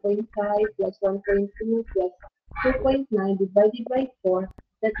 plus 1.5 plus 1.2 plus 2.9 divided by 4,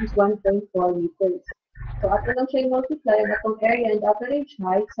 that is 1.4 meters. So ato lang siya multiply ang atong area and average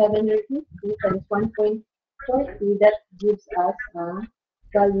height, 750 times 1.40, that gives us a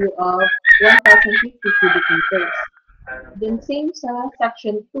value of 1,050 cubic meters. Then same sa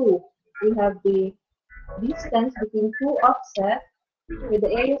section 2, we have the distance between two offsets with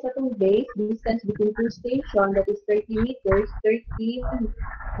the area sa itong base, distance between two stations, that is 30 meters, 30,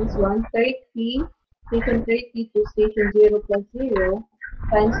 this one, 30, station 30 to station 0 plus 0,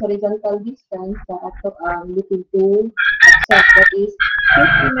 times horizontal distance sa ato between two offsets, that is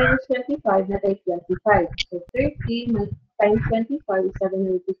 50 minus 25, that is 25. So 30 times 25 is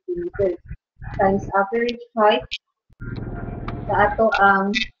 750 meters, times average height sa ato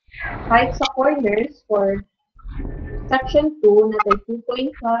height sa corners for section 2, natay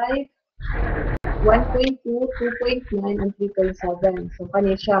 2.5, 1.2, 2.9, and 3.7. So,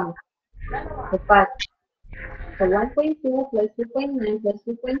 kani siya. Upat. So, 1.2 plus 2.9 plus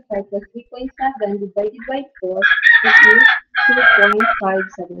 2.5 plus 3.7 divided by 4, that is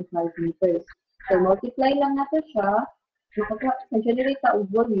 2.575 meters. So, multiply lang nato siya. Makagenerate ang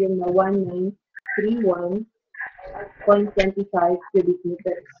volume na 1931.25 cubic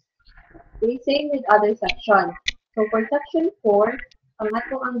meters. Okay, same with other section. So for section 4, ang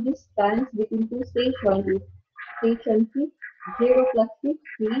ato ang distance between two stations is station 0 plus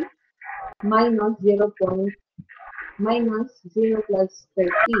 50 minus 0 plus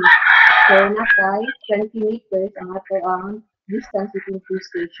 30. So, natay 20 meters ang ato ang distance between two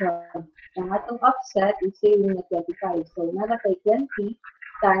stations. Ang atong offset is same na 25. So, natay 20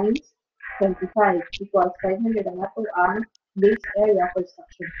 times 25 equals 500 ang ato ang base area for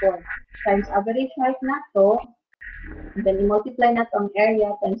section 4. Times average height nato, and then i-multiply nato ang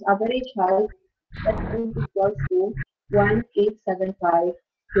area times average height, that is equals to 1875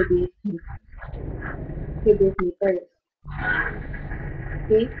 cubic meters.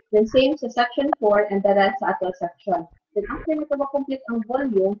 Okay? Then same sa section 4 and the rest sa ato section. Then after nito ma-complete ang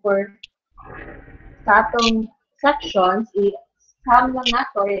volume for sa atong sections, i-sum lang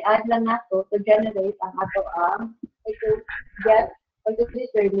nato, i-add lang nato to generate ang ato ang, to get or to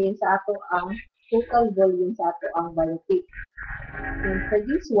determine sa ato ang total volume sa ato ang biotip. And for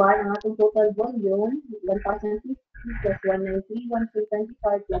this one, ang atong total volume, 1,050 plus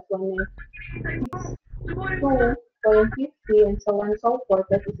 193,125 plus 192.50 and so on and so forth,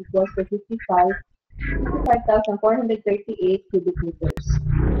 that is equals to 55,438 cubic meters.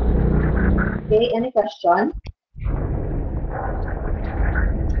 Okay, any question?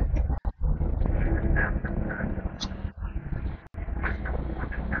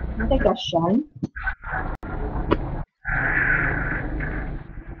 Any question?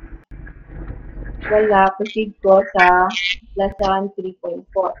 Wala, proceed ko sa lesson 3.4.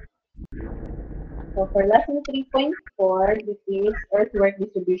 So for lesson 3.4, this is earthwork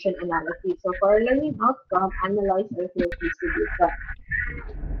distribution analysis. So for our learning outcome, analyze earthwork distribution.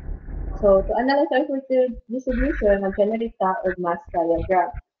 So to analyze earthwork distribution, mag-generate ta og mass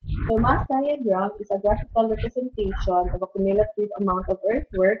diagram. So mass diagram is a graphical representation of a cumulative amount of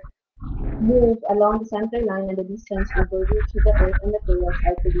earthwork moved along the center line and the distance over which the earth and materials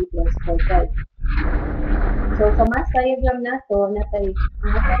are to be transported. So sa mass diagram nato, natay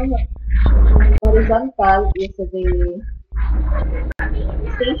ang atong horizontal is the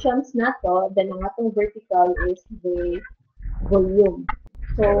stations nato, then ang atong vertical is the volume.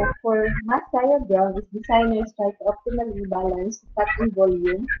 So for mass diagram, is designers try to optimally balance cut and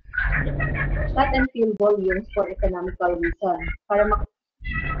fill volumes for economical reason. Para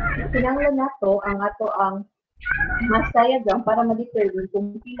kinahanglan nato ang ato ang mass diagram para ma-determine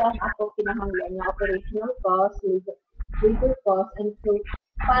kung pila ang ato kinahanglan nga operational cost, labor cost, and so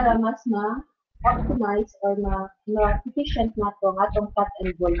para mas ma-optimize or ma-efficient nato ang atong cut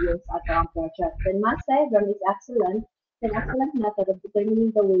and volume sa ato ang project. Then mass diagram is excellent. An excellent method of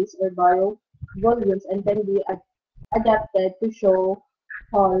determining the waste or borrow volumes and can be adapted to show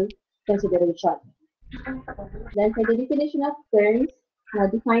all consideration. Then for the definition of terms,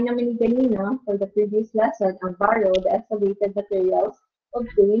 na-define naman ni ganina for the previous lesson, ang borrow, the excavated materials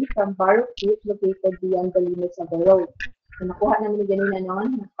obtained from borrow pit located beyond the limits of the road. So, nakuha naman ni ganina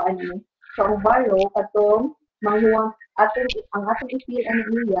noon, so ang borrow, katong ang atong i-fill ang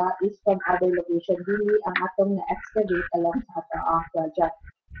niya is from other location, dili ang atong na-excavate along sa atong project.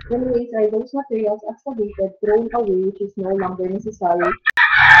 When waste are those materials excavated, thrown away, which is no longer necessary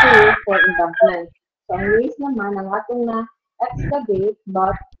for embankment. So, ang waste naman, ang atong na-excavate,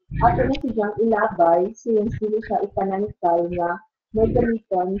 but ato na siyang ilabay since dili siya economical nga may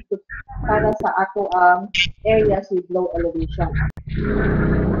gamiton para sa ato ang areas with low elevation.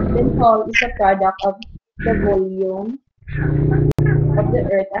 Then haul is a product of the volume of the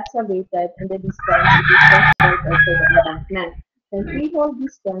earth excavated and the distance it is transported to the embankment. And free-haul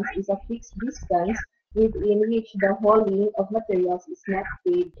distance is a fixed distance within which the hauling of materials is not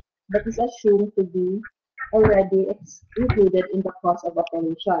paid but is assumed to be already included in the cost of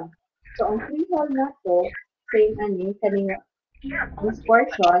operation. So ang free-haul na to, same kaning this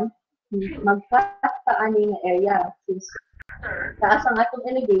portion, mag-cut pa ani nga area since taas ang atong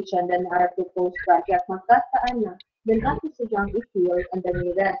elevation than our proposed project. Mag-cut pa na, then ato siyang i-fill and the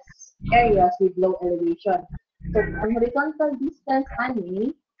nearest areas with low elevation. So ang horizontal distance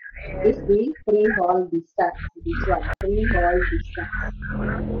ani is the free-haul distance. This one, free-haul distance.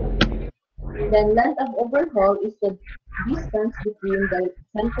 Then length of overhaul is the distance between the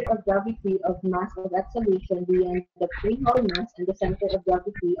center of gravity of mass of excavation beyond the free-haul mass and the center of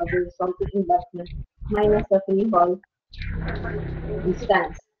gravity of the resulting embankment minus the free-haul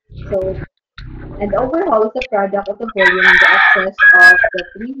distance. So, and overhaul is the product of the volume and the excess of the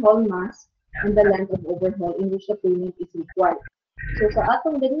free-haul mass and the length of overhaul in which the payment is required. So, sa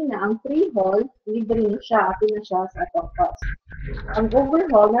atong ganina, ang free-haul, libre na siya, atin na siya sa atong cost. Ang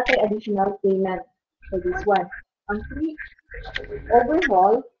overhaul, natay additional payment for this one. Ang free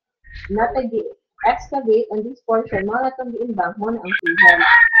overhaul, natay excavate on this portion, mo natong giimbang mo na ang free-haul.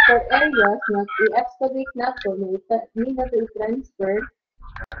 For areas na i-excavate nato, need na to i-transfer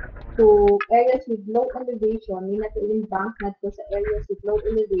to to areas with low elevation, may natuloy bank ngadto sa areas with low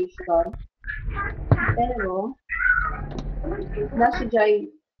elevation, pero na siya jay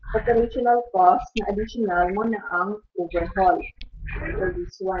operational cost na additional mo na ang overhaul for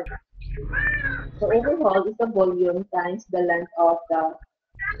this one. So overhaul is the volume times the length of the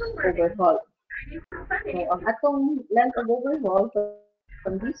overhaul. So ang atong length of overhaul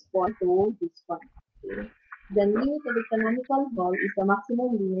from this point to this point. Okay. The limit of economical haul is the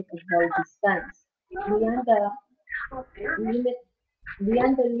maximum limit of haul distance. Beyond the limit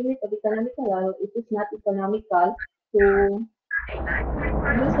beyond the limit of economical haul, it is not economical to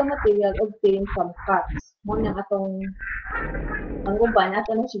use the material obtained from cuts. Mo na atong ang uban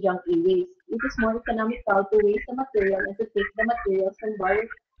ato na siyang i-waste. It is more economical to waste the material and to take the materials from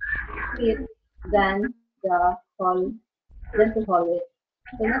borrowed it than the haul than to haul it.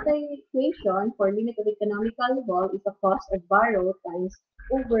 So another equation for limit of economical haul is the cost of borrow times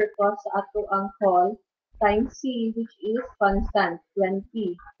over cost sa ato ang haul times C, which is constant 20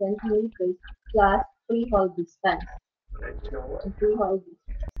 meters plus free haul distance. Free haul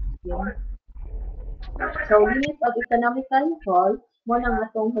distance. Okay. So limit of economical haul mo nang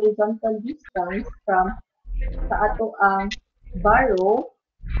atong horizontal distance from sa ato ang borrow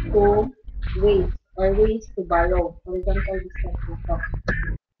to waste or waste to borrow. Horizontal distance na to.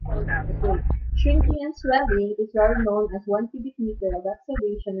 Okay. Shrinking and swelling is well known as 1 cubic meter of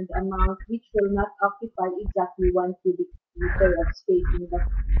excavation and the amount which will not occupy exactly 1 cubic meter of space in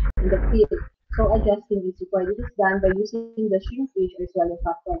the field. So adjusting is required. It is done by using the shrinkage or swelling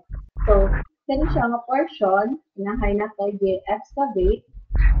factor. So, kani siya nga portion na hay na kay excavate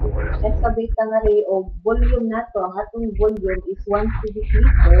ka nga rin o volume na to, ang atong volume is 1 cubic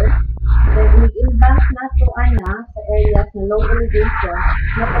meter. Then, inig-embank na to ana sa areas na low elevation,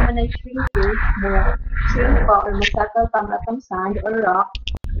 na pa man ay shrinkage mo, shrink pa or masakal pa ang atong sand or rock,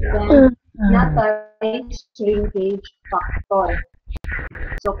 then, natay shrinkage factor.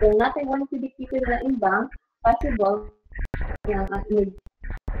 So, kung natay 1 cubic meter na embank, possible nga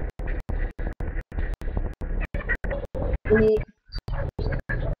ini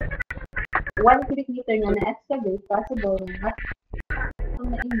 1 cubic meter na na-excavate, possible nga ang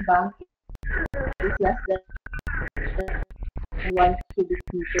na-embank is less than 1 cubic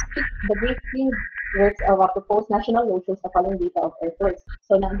meter. The great frameworks of a proposed national road shows the following data of earthworks.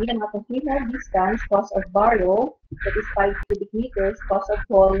 So, given natin free haul distance, cost of borrow, that is 5 cubic meters, cost of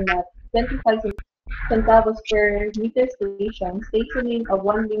haul na 25 centavos per meter station, stationing of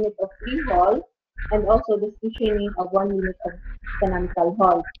 1 unit of free haul, and also the stationing of 1 unit of economical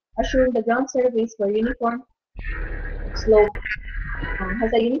haul. Assume the ground surface for uniform slope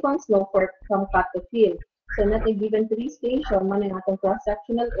has a uniform slope from cut to field. So not a given 3 station, man ang atong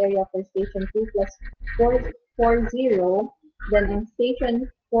cross-sectional area for station 2 plus 440, then ang station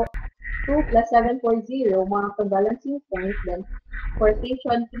 2 plus 740, mga balancing point, then for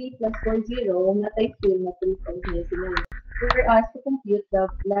station 3 plus 40, natay field na 3.99. Whereas to compute the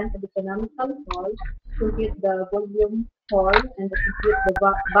length of economical haul, compute the volume haul, and compute the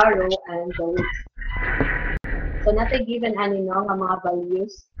borrow and the waste. So, natay given ani no nga mga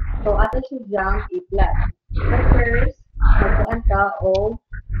values. So, ato siya diyang i-plot. So, first, magkuan ka o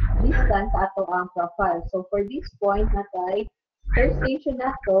distance sa ato ang profile. So, for this point, natay, first station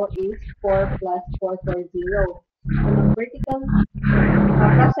nato is 4 plus 440. And ang vertical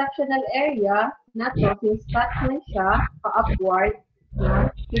cross-sectional area nato, since cut man siya, pa-upward na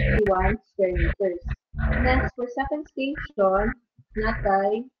 51 square meters. Next, for second station,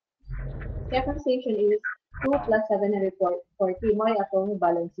 natay, second station is 2 plus 740 mo atong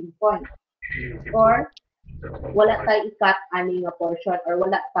balancing point. Or, wala tayo i-cut ani nga portion or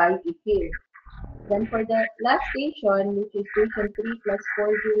wala tayo i-fill. Then for the last station, which is station 3 plus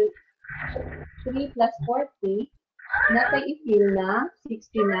 40, natay i-fill na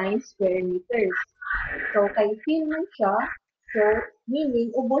 69 square meters. So, kay fill man siya, so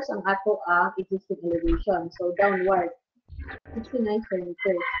meaning ubos ang ato ang existing elevation. So, downward, 69 square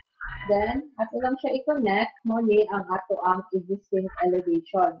meters. Then, ato lang siya i-connect, muli ang ato ang existing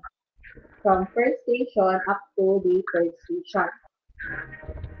elevation from first station up to the third station.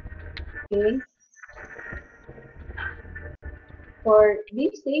 Okay? For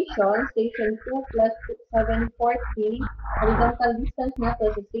this station, station 2 plus 740, horizontal distance nato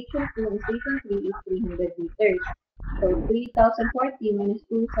sa station 2 and station 3 is 300 meters. So, 3,040 minus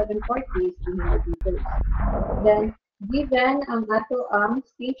 2,740 is 300 meters. Then, given ang ato ang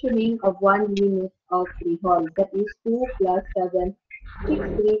stationing of 1 unit of free haul, that is 2 plus 7,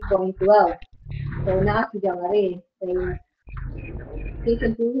 63.12. So, siya nga rin.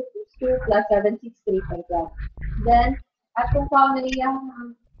 Station 2 is 2 plus 7, 63.12. Then, atong kaon na iyang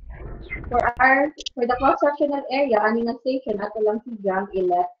For the cross-sectional area, ani nga station ato lang si Jam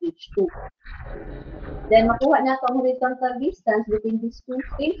i-left H2. Then makuha na ang horizontal distance between these two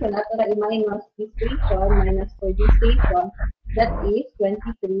stations at i-minus this station minus for this station, that is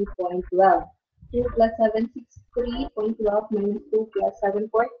 23.12. 2 plus 763.12 minus 2 plus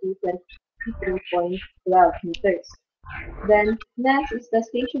 740, 23.12 meters. Then next is the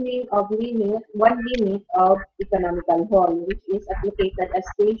stationing of one limit of economical hall, which is located at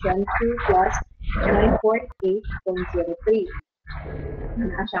station 2 plus 948.03.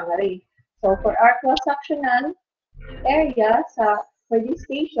 Naa siya nga rin. So for our cross-sectional area for this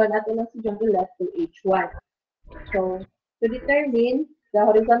station, ato lang si John left to H1. So to determine the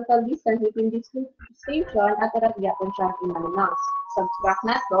horizontal distance between these two station, ato lang yapon siyang i-minus. Subtract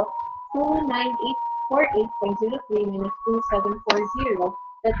na to 29848.03 minus 2740,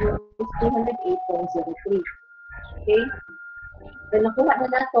 that is 208.03. Okay? Then nakuha na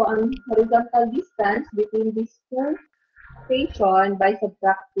nato ang horizontal distance between these two station by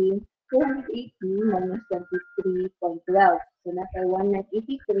subtracting 280 minus 23.12. So, nasa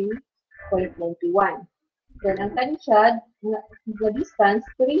 1983.91. Then, ang tansya, the distance,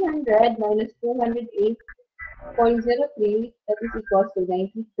 300 minus 208.03, that is equals to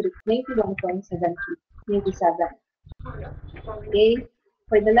 91.97. Okay?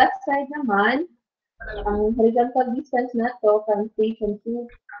 For the left side naman, ang horizontal distance na to from station 2,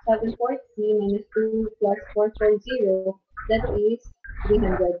 740 minus 2 plus 440, that is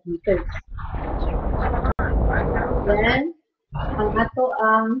 300 meters. Then, ang ato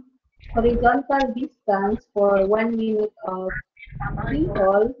ang horizontal distance for 1 minute of free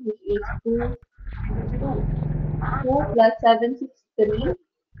fall, which is 2 plus 763,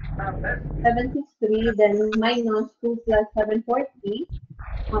 then minus 2 plus 740,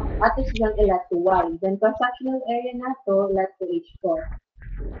 ato silang ilat to y. Then, cross-sectional area na to, ilat to H4.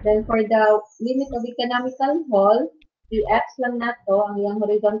 Then, for the limit of economical hall, i-x lang na to ang iyang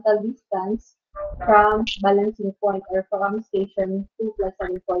horizontal distance from balancing point or from station 2 plus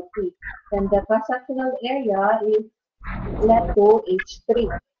 740. Then, the cross-sectional area is ilat to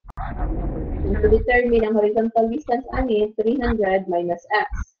H3. And to determine ang horizontal distance ani, 300 minus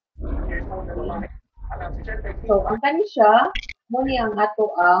x. Okay. So, ang kani siya, mo ni ang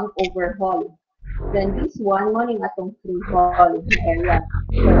ato ang overhaul. Then this one, mo ning atong freehold na area.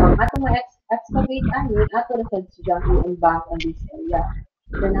 So, ang atong excavate ani, ato ra sad siyang i-embank on this area.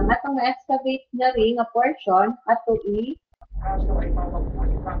 Then, ang atong excavate na rin nga portion, ato i-embank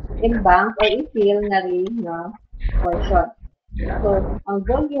or i-fill na rin na portion. So, ang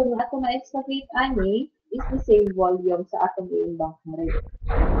volume na atong excavate ani is the same volume sa atong i-embank na rin.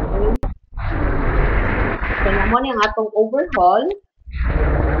 Okay? Then, mo ni ang atong overhaul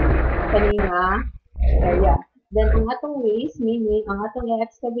kanina area. Then, ang atong waste, meaning, ang atong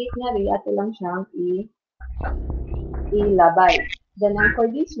i-excavate nga rin, ato lang siyang ilabay. Then, ang for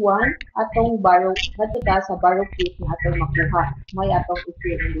this one, atong borrow, ato ta sa borrow pit na atong makuha. May atong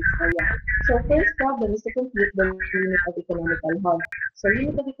i-fill in this area. So, first problem is to compute the limit of economical hall. So,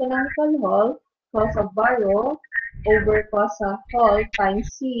 limit of economical hall, cost of borrow over cost of hall times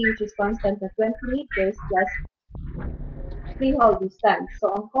C, which is constant na 20 meters plus freehold distance.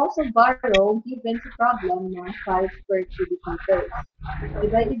 So, ang cost of borrow, given sa problem na 5 per cubic meters.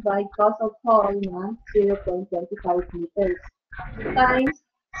 Divide by cost of haul na 0.25 meters. Times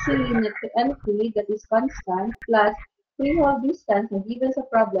C na empty, that is constant, plus freehold distance na given sa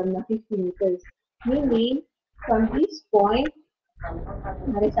problem na 50 meters. Meaning, from this point,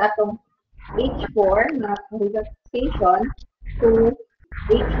 nari sa atong H4 na station to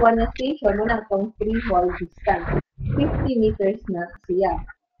H1 na station, mo na itong freehold distance. 50 meters na siya.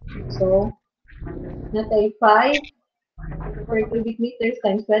 So, natay 5 per cubic meters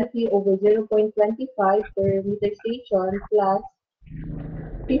times 20 over 0.25 per meter station plus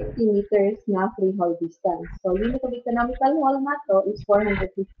 50 meters na freehold distance. So, limit of economical hall na to is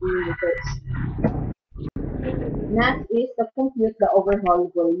 450 meters. Next is to compute the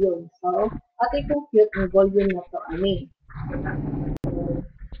overhaul volume. So, ato compute ang volume na to ani. So,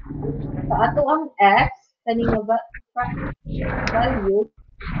 sa ato ang x, kaning value,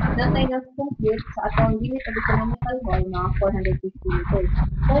 natay na compute sa ato ang limit of economical hall na 450 meters.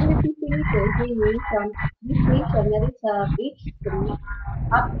 450 meters meaning from this station na rin sa H3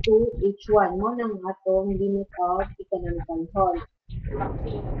 up to H1 mo nang atong limit of economical hall.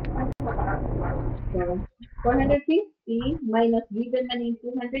 So, 450 minus given na ng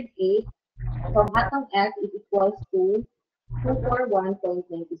 208 from atong x is equals to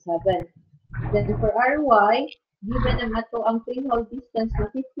 241.97. Then for Ry, given ang ato ang freehold distance na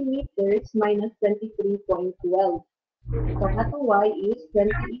 50 meters minus 23.12. So ang atong y is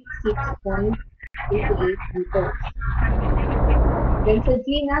 26.88 meters. Then sa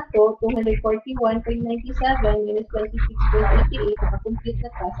G nato, 241.97 minus 26.88, nakakompute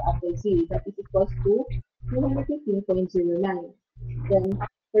na ta sa atong Z. That is equals to 215.09. Then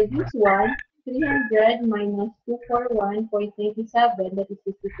for this one, 300 minus 241.97, that is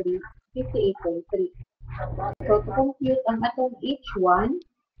 58.3. So to compute ang atong H1,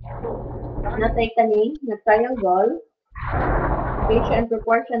 natay kaning na triangle, ratio and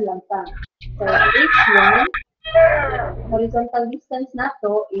proportion lang ta. So H1, horizontal distance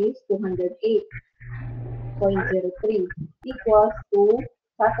nato is 208.03 equals to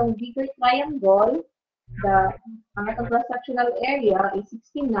sa atong bigger triangle, ang atong cross-sectional area is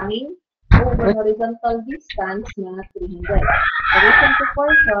 69 over horizontal distance na 300. So ratio and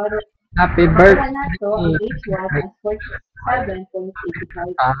proportion, Happy makuha nato ang birthday. H1 as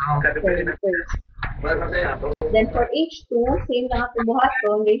 47.85 meters. Then for H2, same lang ang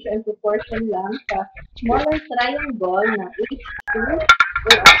buhaton, ratio and proportion lang sa smaller triangle na H2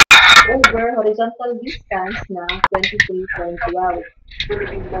 over horizontal distance na 23.12.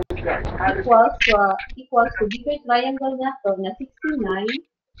 Equals to bigger triangle nato na 69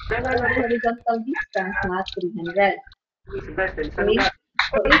 over horizontal distance na 300. Okay?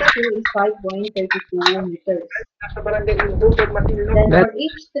 So H2 is 5.32 meters. Then for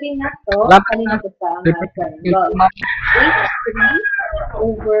H3 nato, kanina po sa mga triangle. H3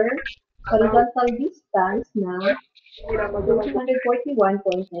 over horizontal distance na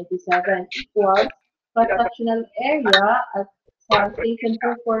 241.97 equals cross-sectional area at sa station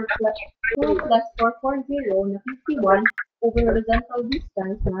 2 plus 440 na 51 over horizontal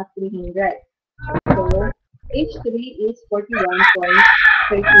distance na 300. So, H3 is 41.13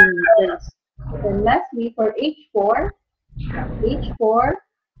 meters. Then lastly, for H4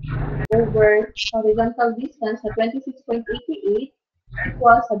 over horizontal distance na 26.88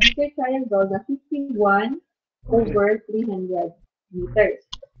 equals a bigger triangle na 51 over 300 meters.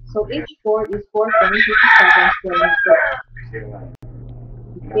 So H4 is 4.57 square meters.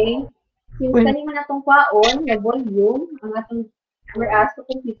 Okay? Since kanina na itong kwaon na volume, ang atong we're asked to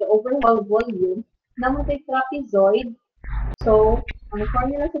compute the overall volume naman kay trapezoid. So, ang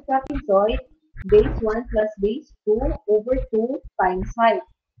formula sa trapezoid, base 1 plus base 2 over 2 times height.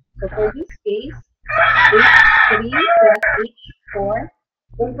 So, for this case, H3 plus H4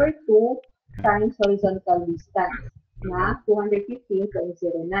 over 2 times horizontal distance na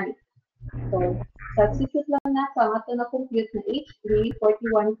 215.09. So, substitute lang na sa ato na compute na H3,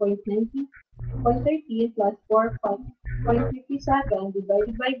 41.13 plus 4.57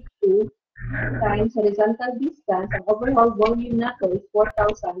 divided by 2 times horizontal distance. Ang overall volume nato is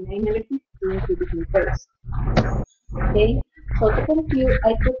 4,915 cubic meters. Okay? So,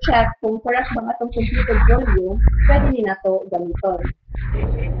 to check kung correct bang atong computed volume, pwede ni nato gamiton.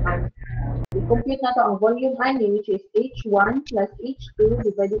 I-compute nato ang volume ani, which is H1 plus H2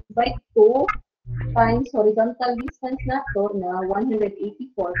 divided by 2 times horizontal distance nato na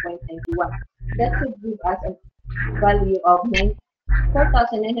 184.91. That should give us a value of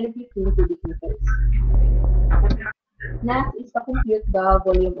 4,915 cubic meters. Next is to compute the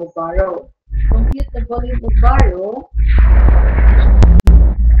volume of barrow. Compute the volume of barrow.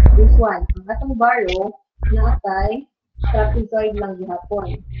 This one, ang atong barrow na atay trapezoid lang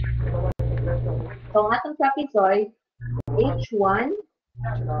gihapon. So ang atong trapezoid, H1,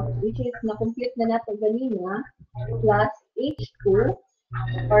 which is na-compute na nato ganina, plus H2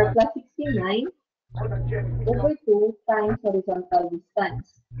 or plus 69 over 2 times horizontal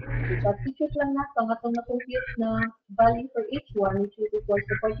distance. So, substitute lang nato ang atong na-compute na value for H1, which is equals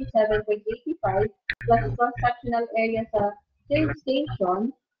to 47.85 plus cross-sectional area sa third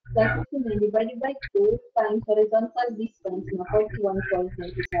station plus 69 divided by 2 times horizontal distance na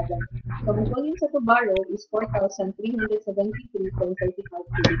 41.97. So, ang volume sa Tubarro is 4,373.35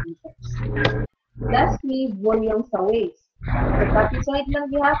 cubic meters. Lastly, volume sa waste. So, trapezoid lang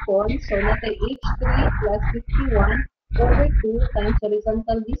gihapon, so natay H3 plus 51 over 2 times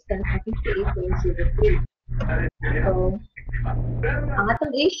horizontal distance na 58.03. So, ang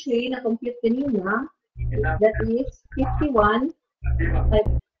atong H3 na compute kanina, that is 51 plus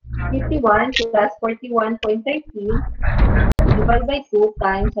 41.13 divided by 2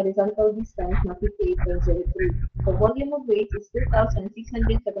 times horizontal distance na 58.03. So, volume of waste is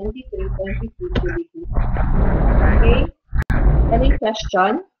 2,673.15 cubic meters. Okay? Any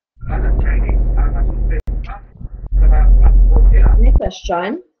question? Any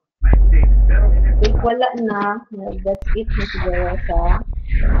question? If wala na, that's it na siguro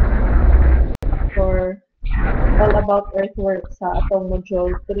for all about earthwork sa atong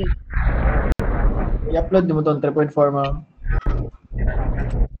module 3. I-upload mo itong 3.4 ma'am.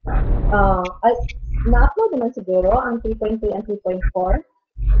 Ay, na-upload naman siguro ang 3.3 and 3.4.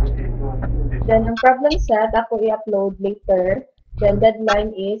 Then, ang problem set, ako i-upload later. Then,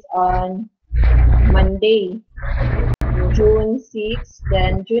 deadline is on Monday, June 6.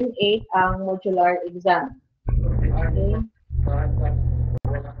 Then, June 8 ang modular exam. Okay?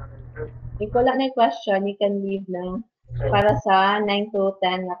 If wala na yung question, you can leave na para sa 9 to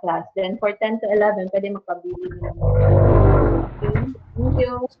 10 na class. Then, for 10 to 11, pwede magpabili naman. Okay? Thank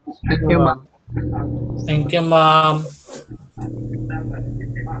you. Thank you, ma'am. Thank you, ma'am.